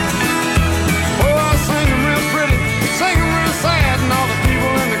 Oh, I sing 'em real pretty, sing 'em real sad, and all the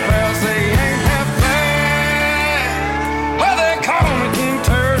people in the crowd say he ain't half bad.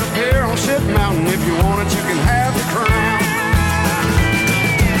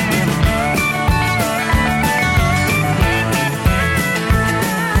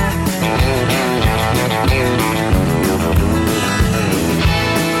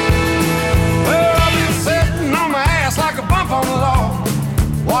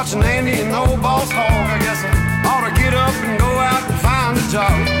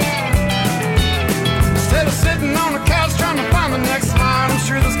 sitting on the couch trying to find the next line. I'm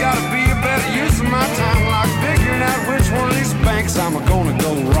sure there's gotta be a better use of my time, like figuring out which one of these banks I'm gonna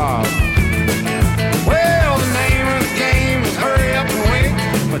go rob. Well, the name of the game is hurry up and wait,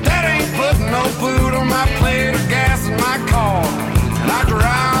 but that ain't putting no food on my plate or gas in my car, and I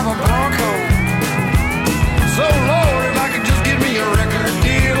drive a Bronco. So Lord, if I could just give me a record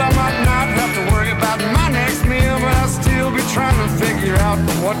deal, I might not have to worry about my next meal, but I'll still be trying to figure out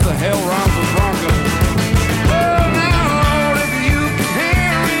what the hell rhymes with Bronco. Well, now, Lord, if you can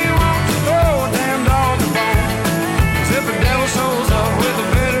hear me, won't you throw a damn dog a bone? 'Cause if the devil shows up with a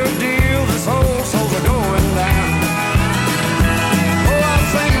better deal, this whole soul's are going down. Oh, I'm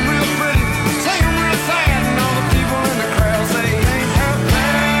singing real pretty, singing real sad, and all the people in the crowd say, ain't that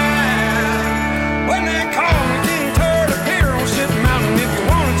bad? When they call me King Turd up here on Shit Mountain, if you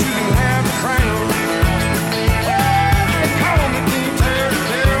want it, you can have the crown. They call me King Turd up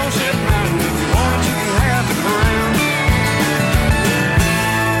here on Shit Mountain, if you want it, you can have the crown.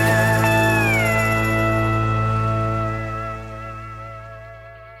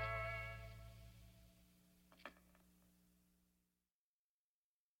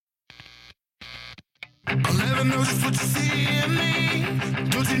 I'll never know just what you see in me.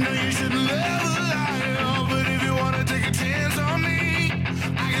 Don't you know you shouldn't live a lie? But if you wanna take a chance on me,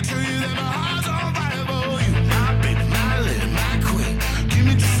 I can tell you that my heart's on fire for you. My baby, my lady, my queen. Give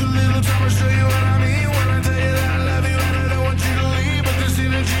me just a little time to show you what I mean. When I tell you that I love you and I don't want you to leave, but this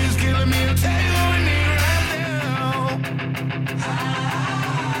energy is killing me. I'll tell you what we need right now.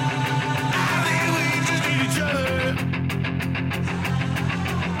 I think we just need each other.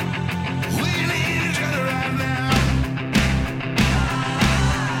 We need each other right now.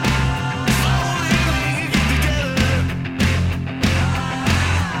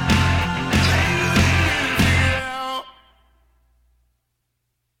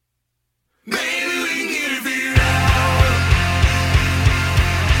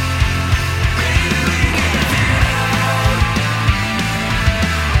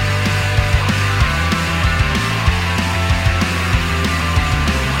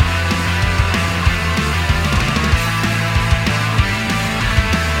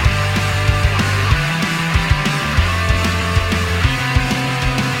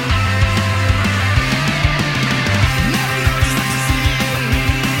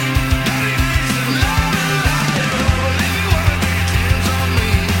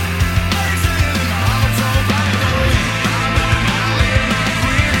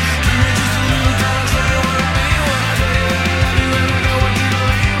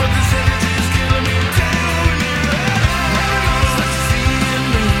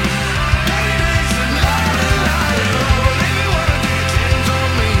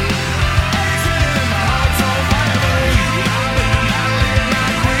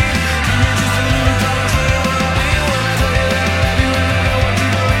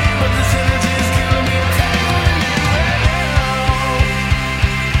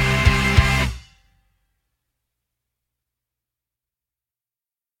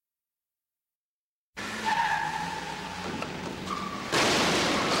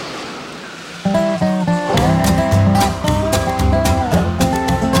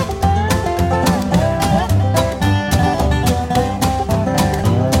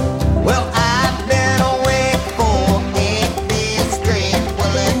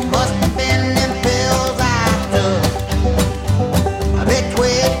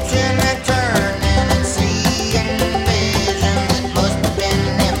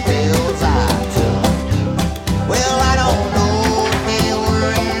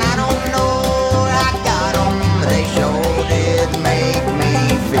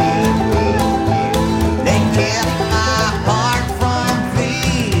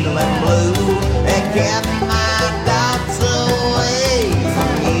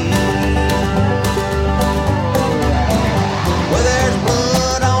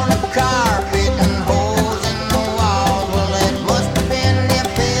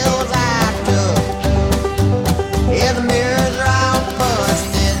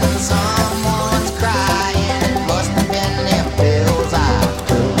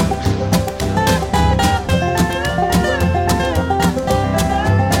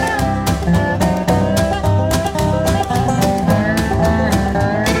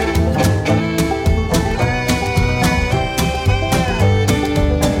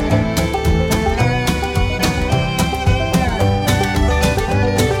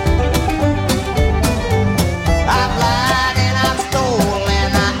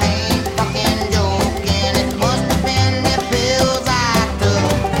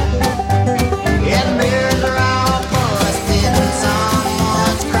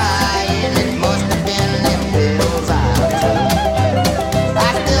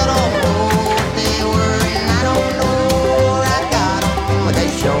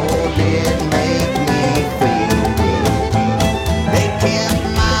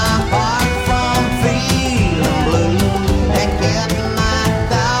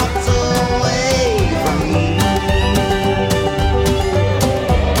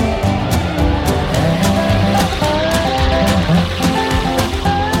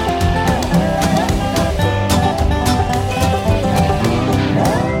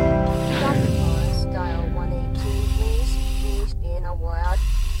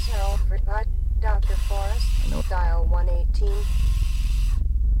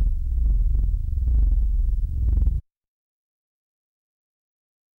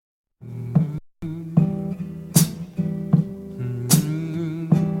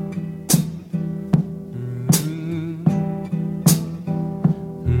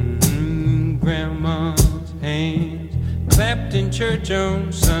 clapped in church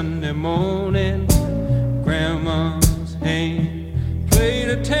on Sunday morning. Grandma's hand played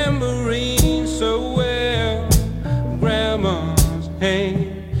a tambourine so well. Grandma's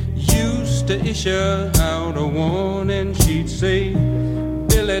hand used to issue out a warning. She'd say,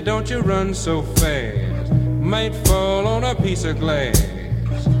 Billy, don't you run so fast. Might fall on a piece of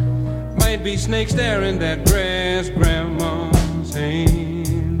glass. Might be snakes there in that grass. Grandma's hand.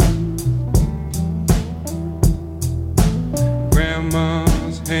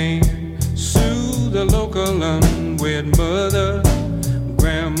 Grandma's hand soothed the local unwed mother.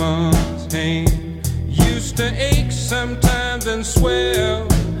 Grandma's hand used to ache sometimes and swell.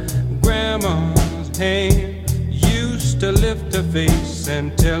 Grandma's hand used to lift her face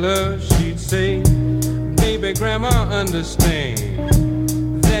and tell her, she'd say, baby, Grandma, understand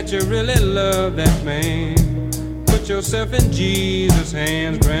that you really love that man. Put yourself in Jesus'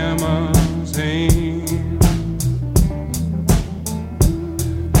 hands. Grandma's hand.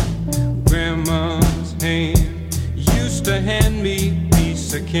 Grandma's hand used to hand me a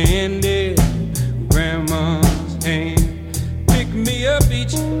piece of candy. Grandma's hand picked me up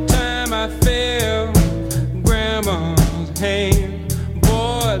each time I fell. Grandma's hand,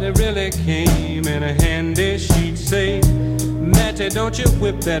 boy, they really came in handy. She'd say, Matty, don't you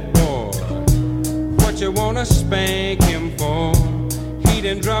whip that boy. What you wanna spank him for? He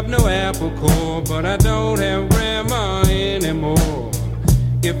didn't drop no apple core, but I don't have Grandma anymore.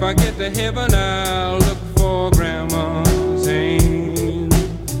 If I get to heaven, I'll look for Grandma's hand.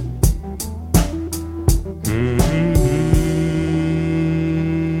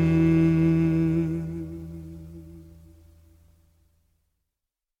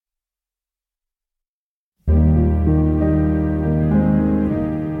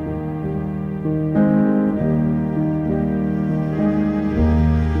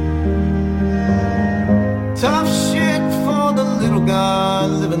 Tough shit for the little guy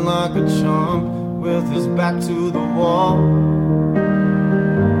living like a chump with his back to the wall.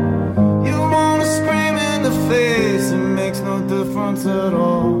 You wanna scream in the face, it makes no difference at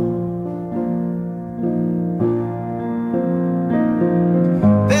all.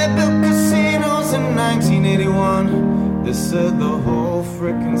 They built casinos in 1981. They said the whole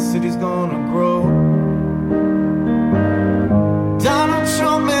frickin' city's gonna grow. Donald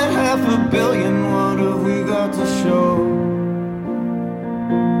Trump made $500 million, what have we got to show?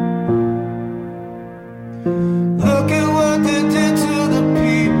 Look at what they did to the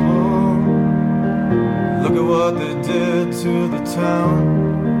people. Look at what they did to the town.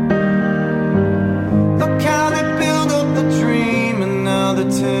 Look how they build up the dream and now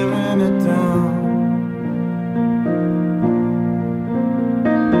they're tearing it down.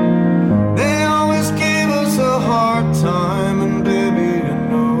 They always gave us a hard time, and baby, you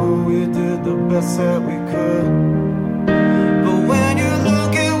know we did the best that we could. But when you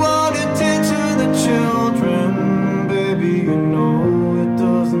look at what it did to the children, baby, you know it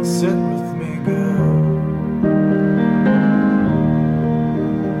doesn't sit with me good.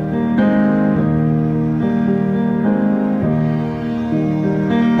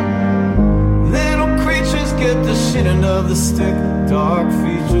 Little creatures get the shit end of the stick. Dark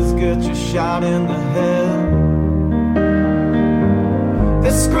features get you shot in the head.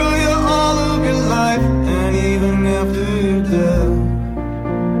 They screw you all of your life, and even after you're dead.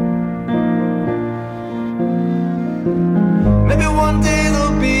 Maybe one day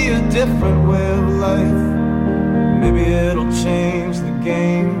there'll be a different way of life. Maybe it'll change the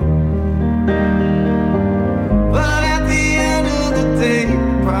game. But at the end of the day,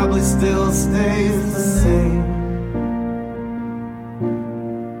 it probably still stays the same.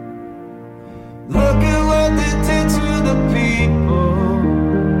 Look at what they did to the people.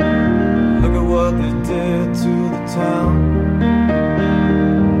 Look at what they did to the town.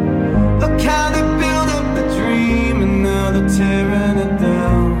 Look how they build up the dream and now they're tearing it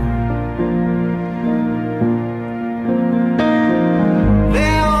down.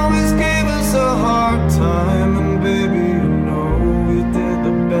 They always gave us a hard time, and baby, you know we did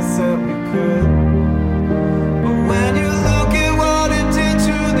the best that we could. But when you look at what it did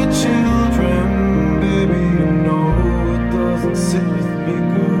to the children, baby, you know it doesn't sit with me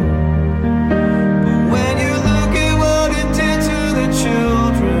good. But when you look at what it did to the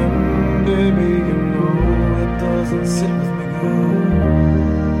children, baby, you know it doesn't sit with me good.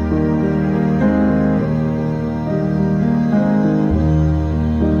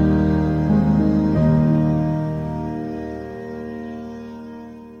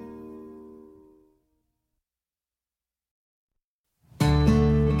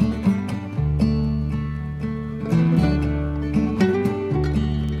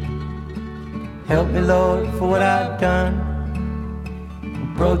 Help me, Lord, for what I've done.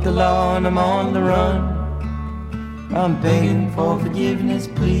 broke the law and I'm on the run. I'm begging for forgiveness,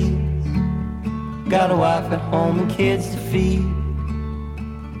 please. Got a wife at home and kids to feed.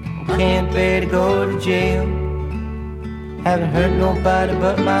 Can't bear to go to jail. Haven't hurt nobody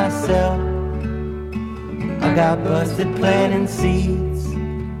but myself. I got busted planting seeds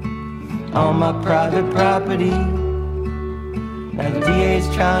on my private property. Now the DA's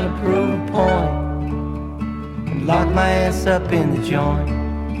trying to prove a point and lock my ass up in the joint.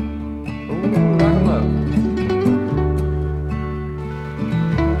 Ooh, lock 'em up.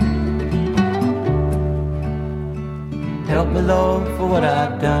 Help me, Lord, for what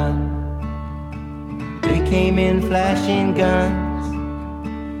I've done. They came in flashing guns.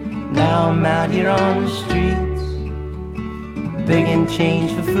 Now I'm out here on the streets, begging change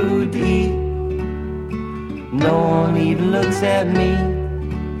for food to eat. No one even looks at me.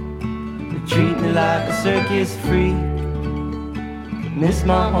 They treat me like a circus freak. Miss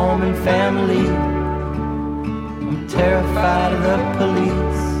my home and family. I'm terrified of the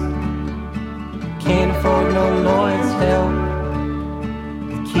police. Can't afford no lawyer's help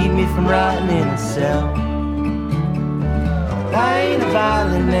to keep me from rotting in a cell. I ain't a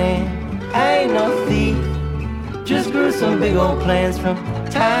violent man, I ain't no thief. Just grew some big old plans from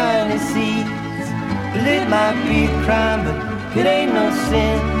tiny seeds. Well, it might be a crime, but it ain't no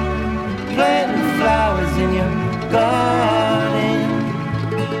sin. Planting flowers in your garden.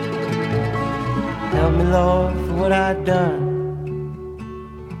 Help me, Lord, for what I've done.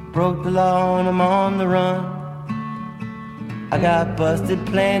 Broke the law and I'm on the run. I got busted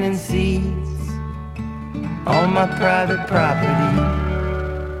planting seeds on my private property.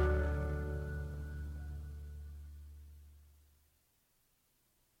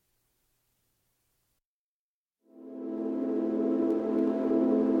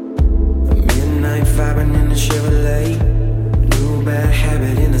 Midnight vibing in the Chevrolet, new bad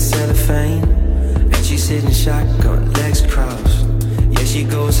habit in the cellophane, and she's sitting shotgun, legs crossed. Yeah, she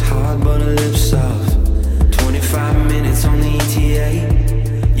goes hard but her lips soft. 25 minutes on the ETA,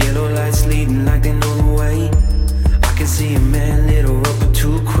 yellow lights leading like they know the way. I can see a man lit her up with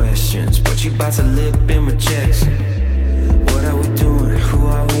 2 questions, but she bites her lip in rejection. What are we doing? Who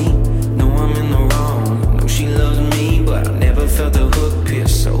are we? No, I'm in the wrong. No, she loves me, but I never felt the hook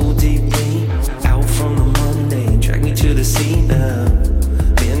pierce so deeply. Out from the Monday, drag me to the scene of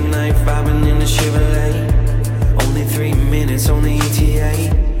midnight vibing in the Chevrolet. Only 3 minutes on the ETA.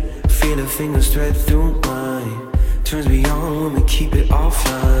 Feel her fingers thread through mine. Turns me on when we keep it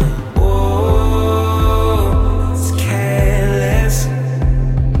offline. Oh, it's careless.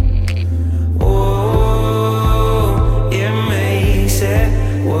 Oh, it makes it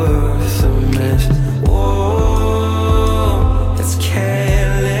worth the mess. Oh, it's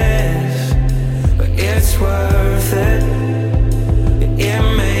careless, but it's worth it. It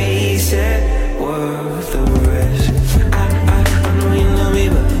makes it worth the risk. I know you love me,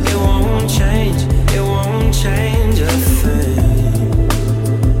 but it won't change. It won't change a thing.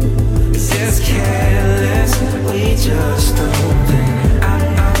 'Cause it's careless, we just don't think. I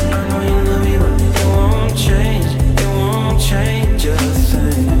know you love me, but it won't change. It won't change a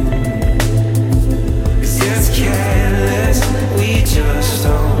thing. 'Cause it's careless, we just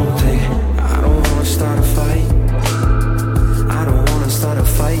don't think. I don't wanna start a fight. I don't wanna start a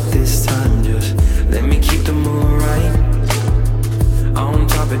fight this time. Just let me keep the mood right. On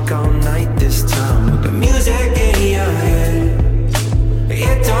topic all night this time. With the music in your head,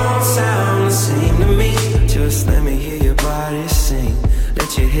 it don't sound the same to me. Just let me hear your body sing. Let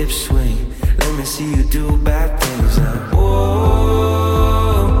your hips swing. Let me see you do bad things now.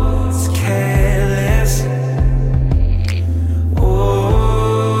 Oh, it's careless.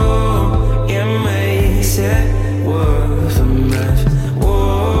 Oh, it makes it worth a mess.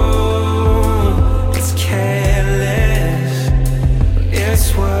 Oh, it's careless. It's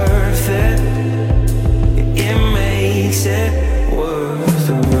worth it. It makes it worth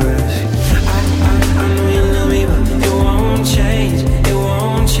the risk. I know you love me, but it won't change. It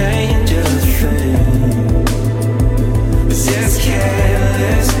won't change a thing. 'Cause it's careless.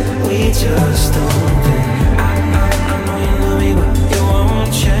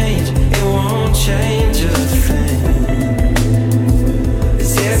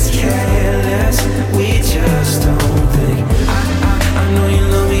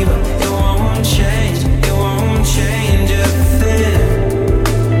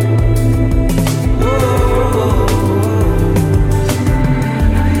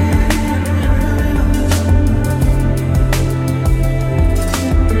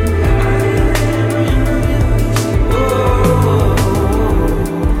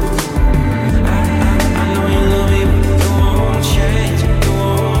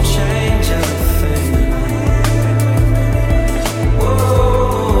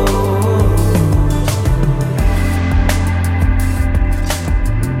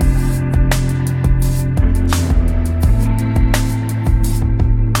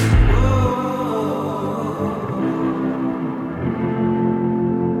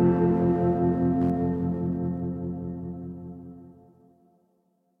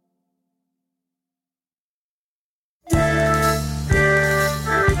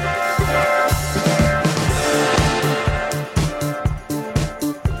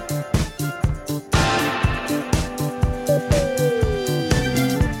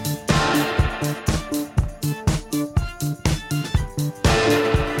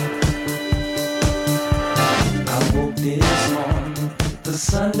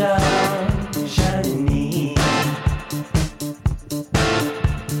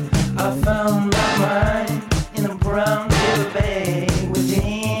 I found my mind in a brown paper bag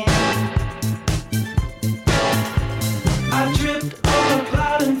within. I tripped on a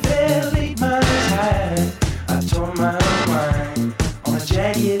cloud and fell 8 miles high. I tore my mind on a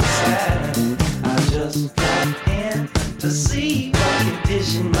jagged side. I just got in to see what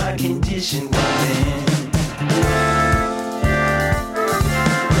condition my condition was in.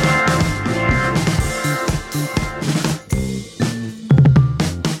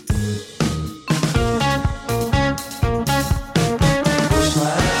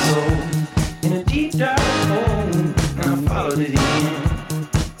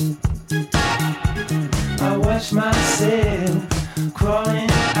 Myself crawling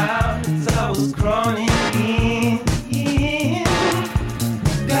out as I was crawling in.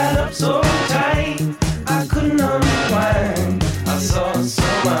 Got up so tight I couldn't unwind. I saw so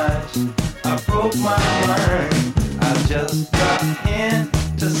much, I broke my mind. I just dropped in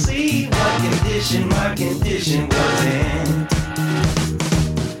to see what condition my condition was in.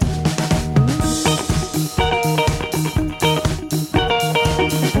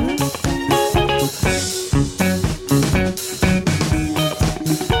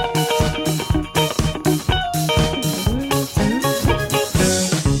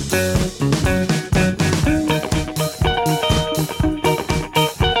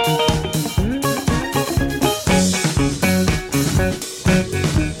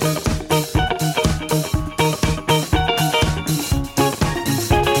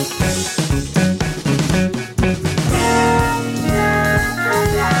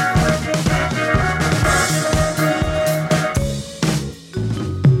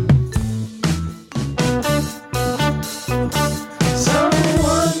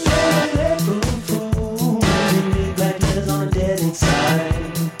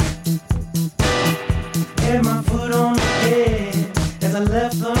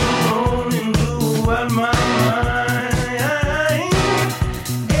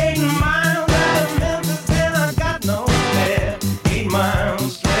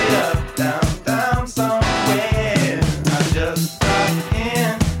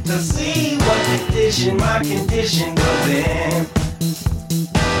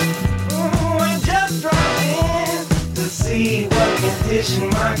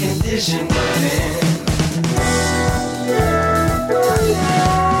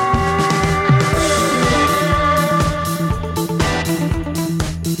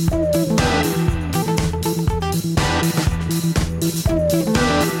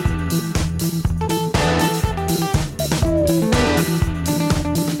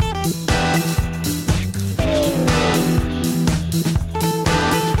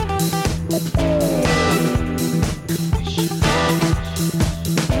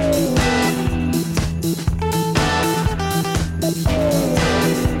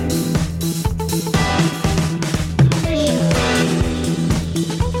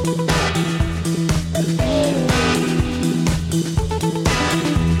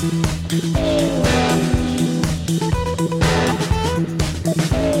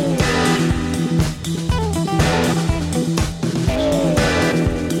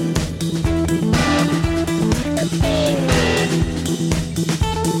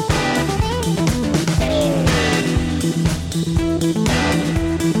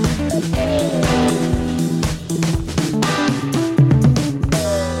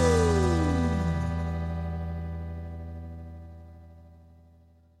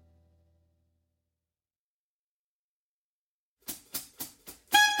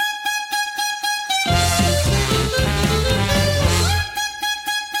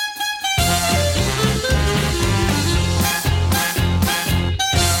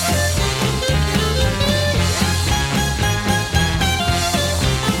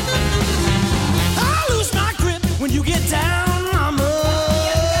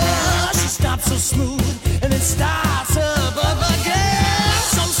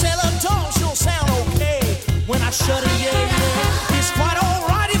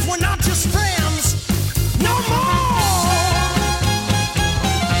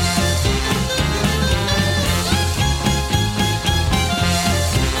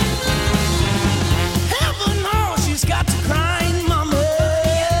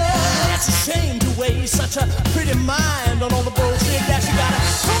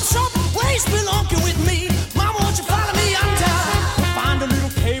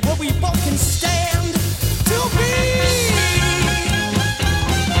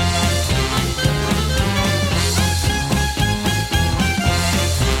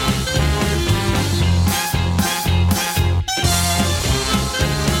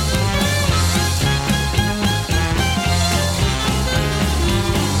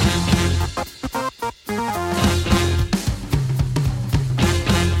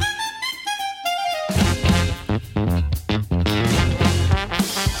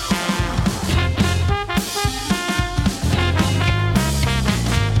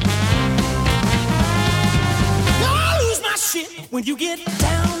 When you get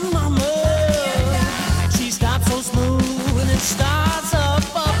down, mama, she stops so smooth and it starts up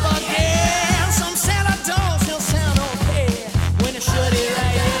again. Some sailor dogs will sound okay when it's shutty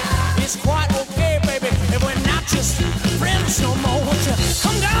right. It's quite okay, baby, and we're not just friends no more. Won't you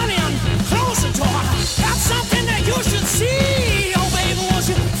come down and close the door? Got something that you should see. Oh, baby, won't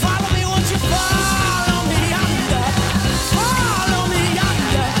you follow me? Won't you follow me under? Follow me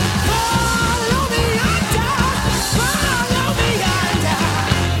under. Follow me under. Follow me under.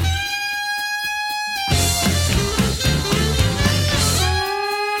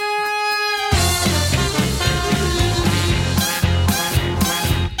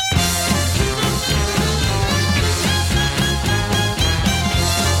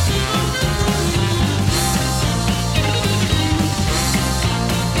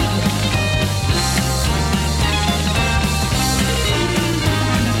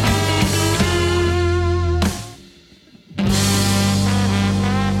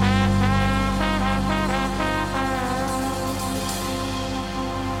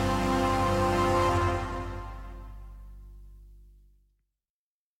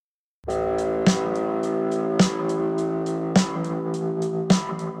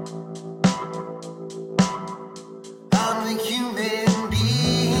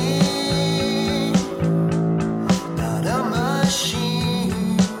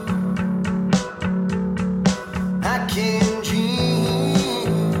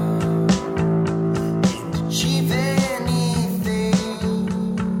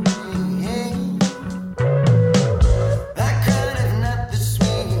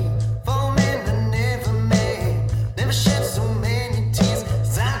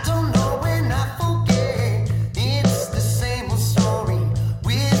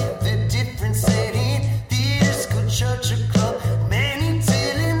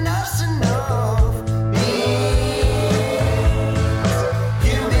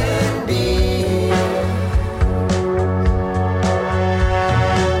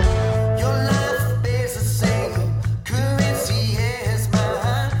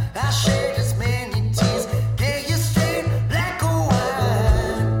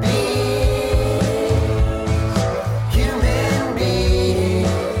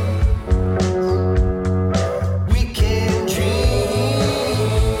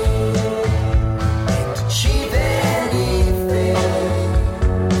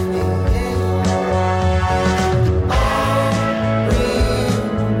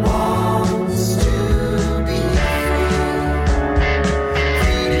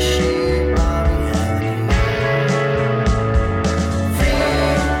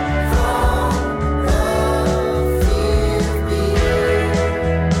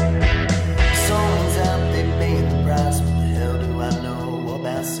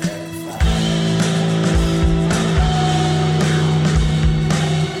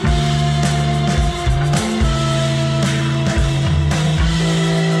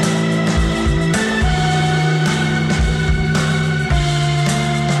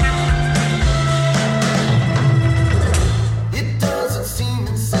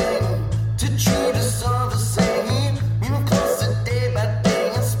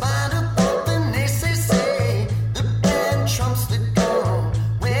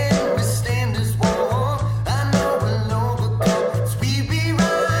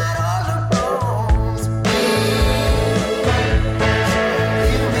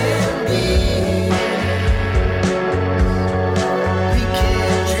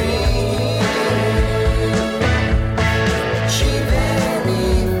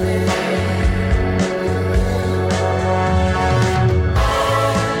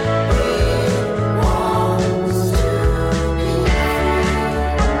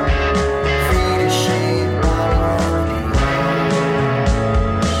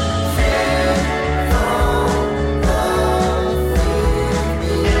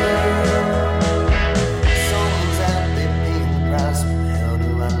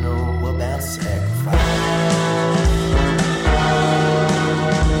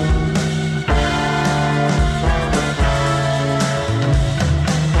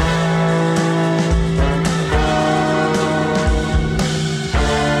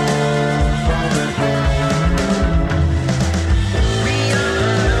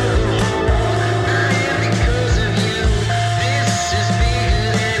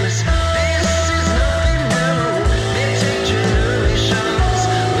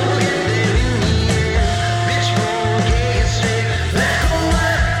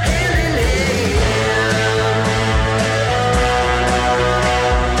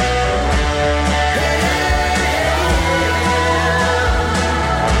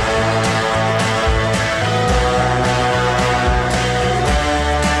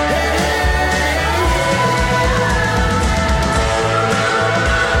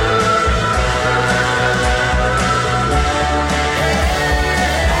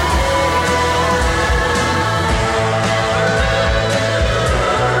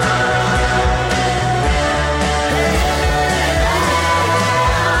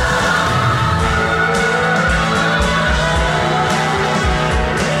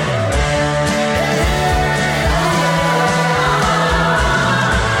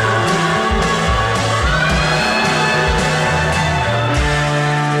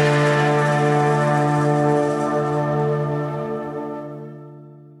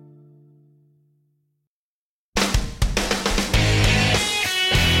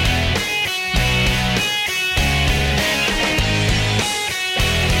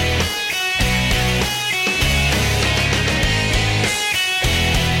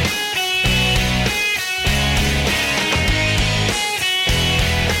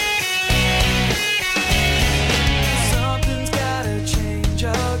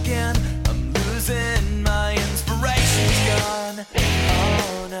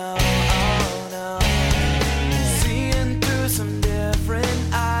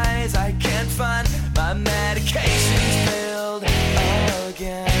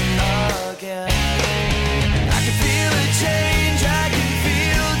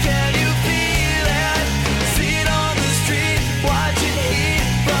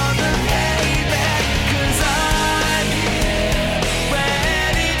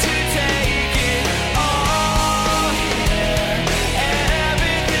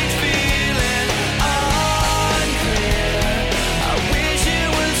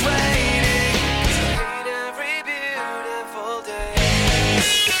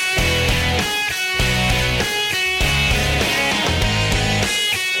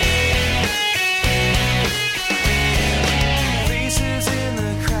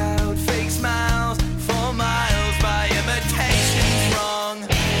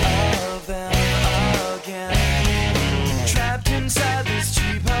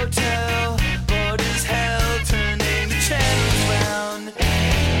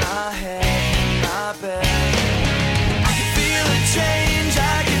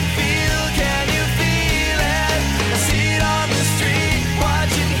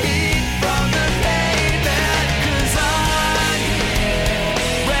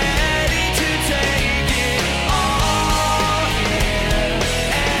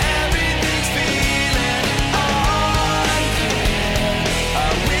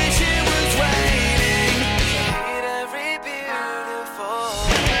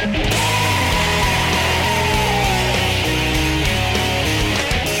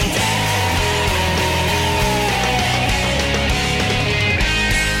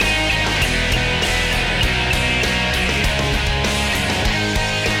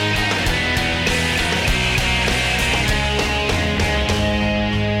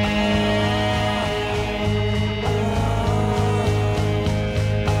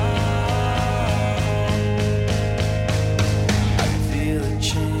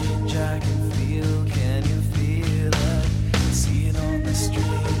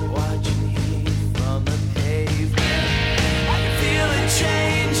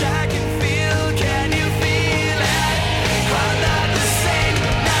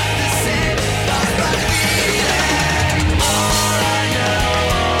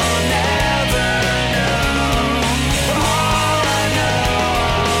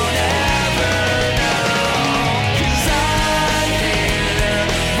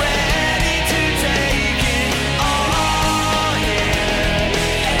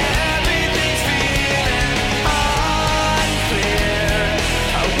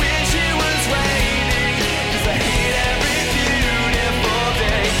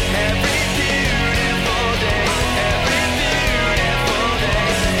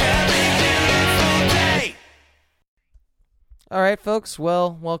 folks.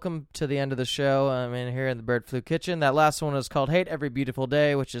 Well, welcome to the end of the show. I'm in here in the Bird Flu Kitchen. That last one was called Hate Every Beautiful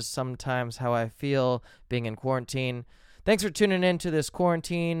Day, which is sometimes how I feel being in quarantine. Thanks for tuning in to this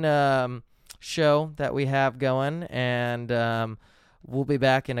quarantine show that we have going, and we'll be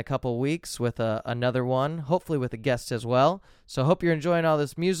back in a couple weeks with another one, hopefully with a guest as well. So hope you're enjoying all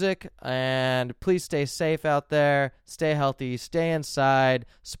this music, and please stay safe out there, stay healthy, stay inside,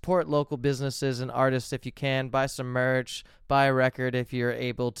 support local businesses and artists if you can, buy some merch, buy a record if you're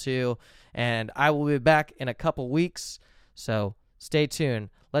able to, and I will be back in a couple weeks, so stay tuned.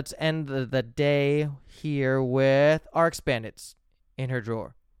 Let's end the day here with RX Bandits, In Her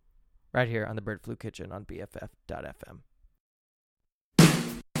Drawer, right here on the Bird Flu Kitchen on BFF.FM.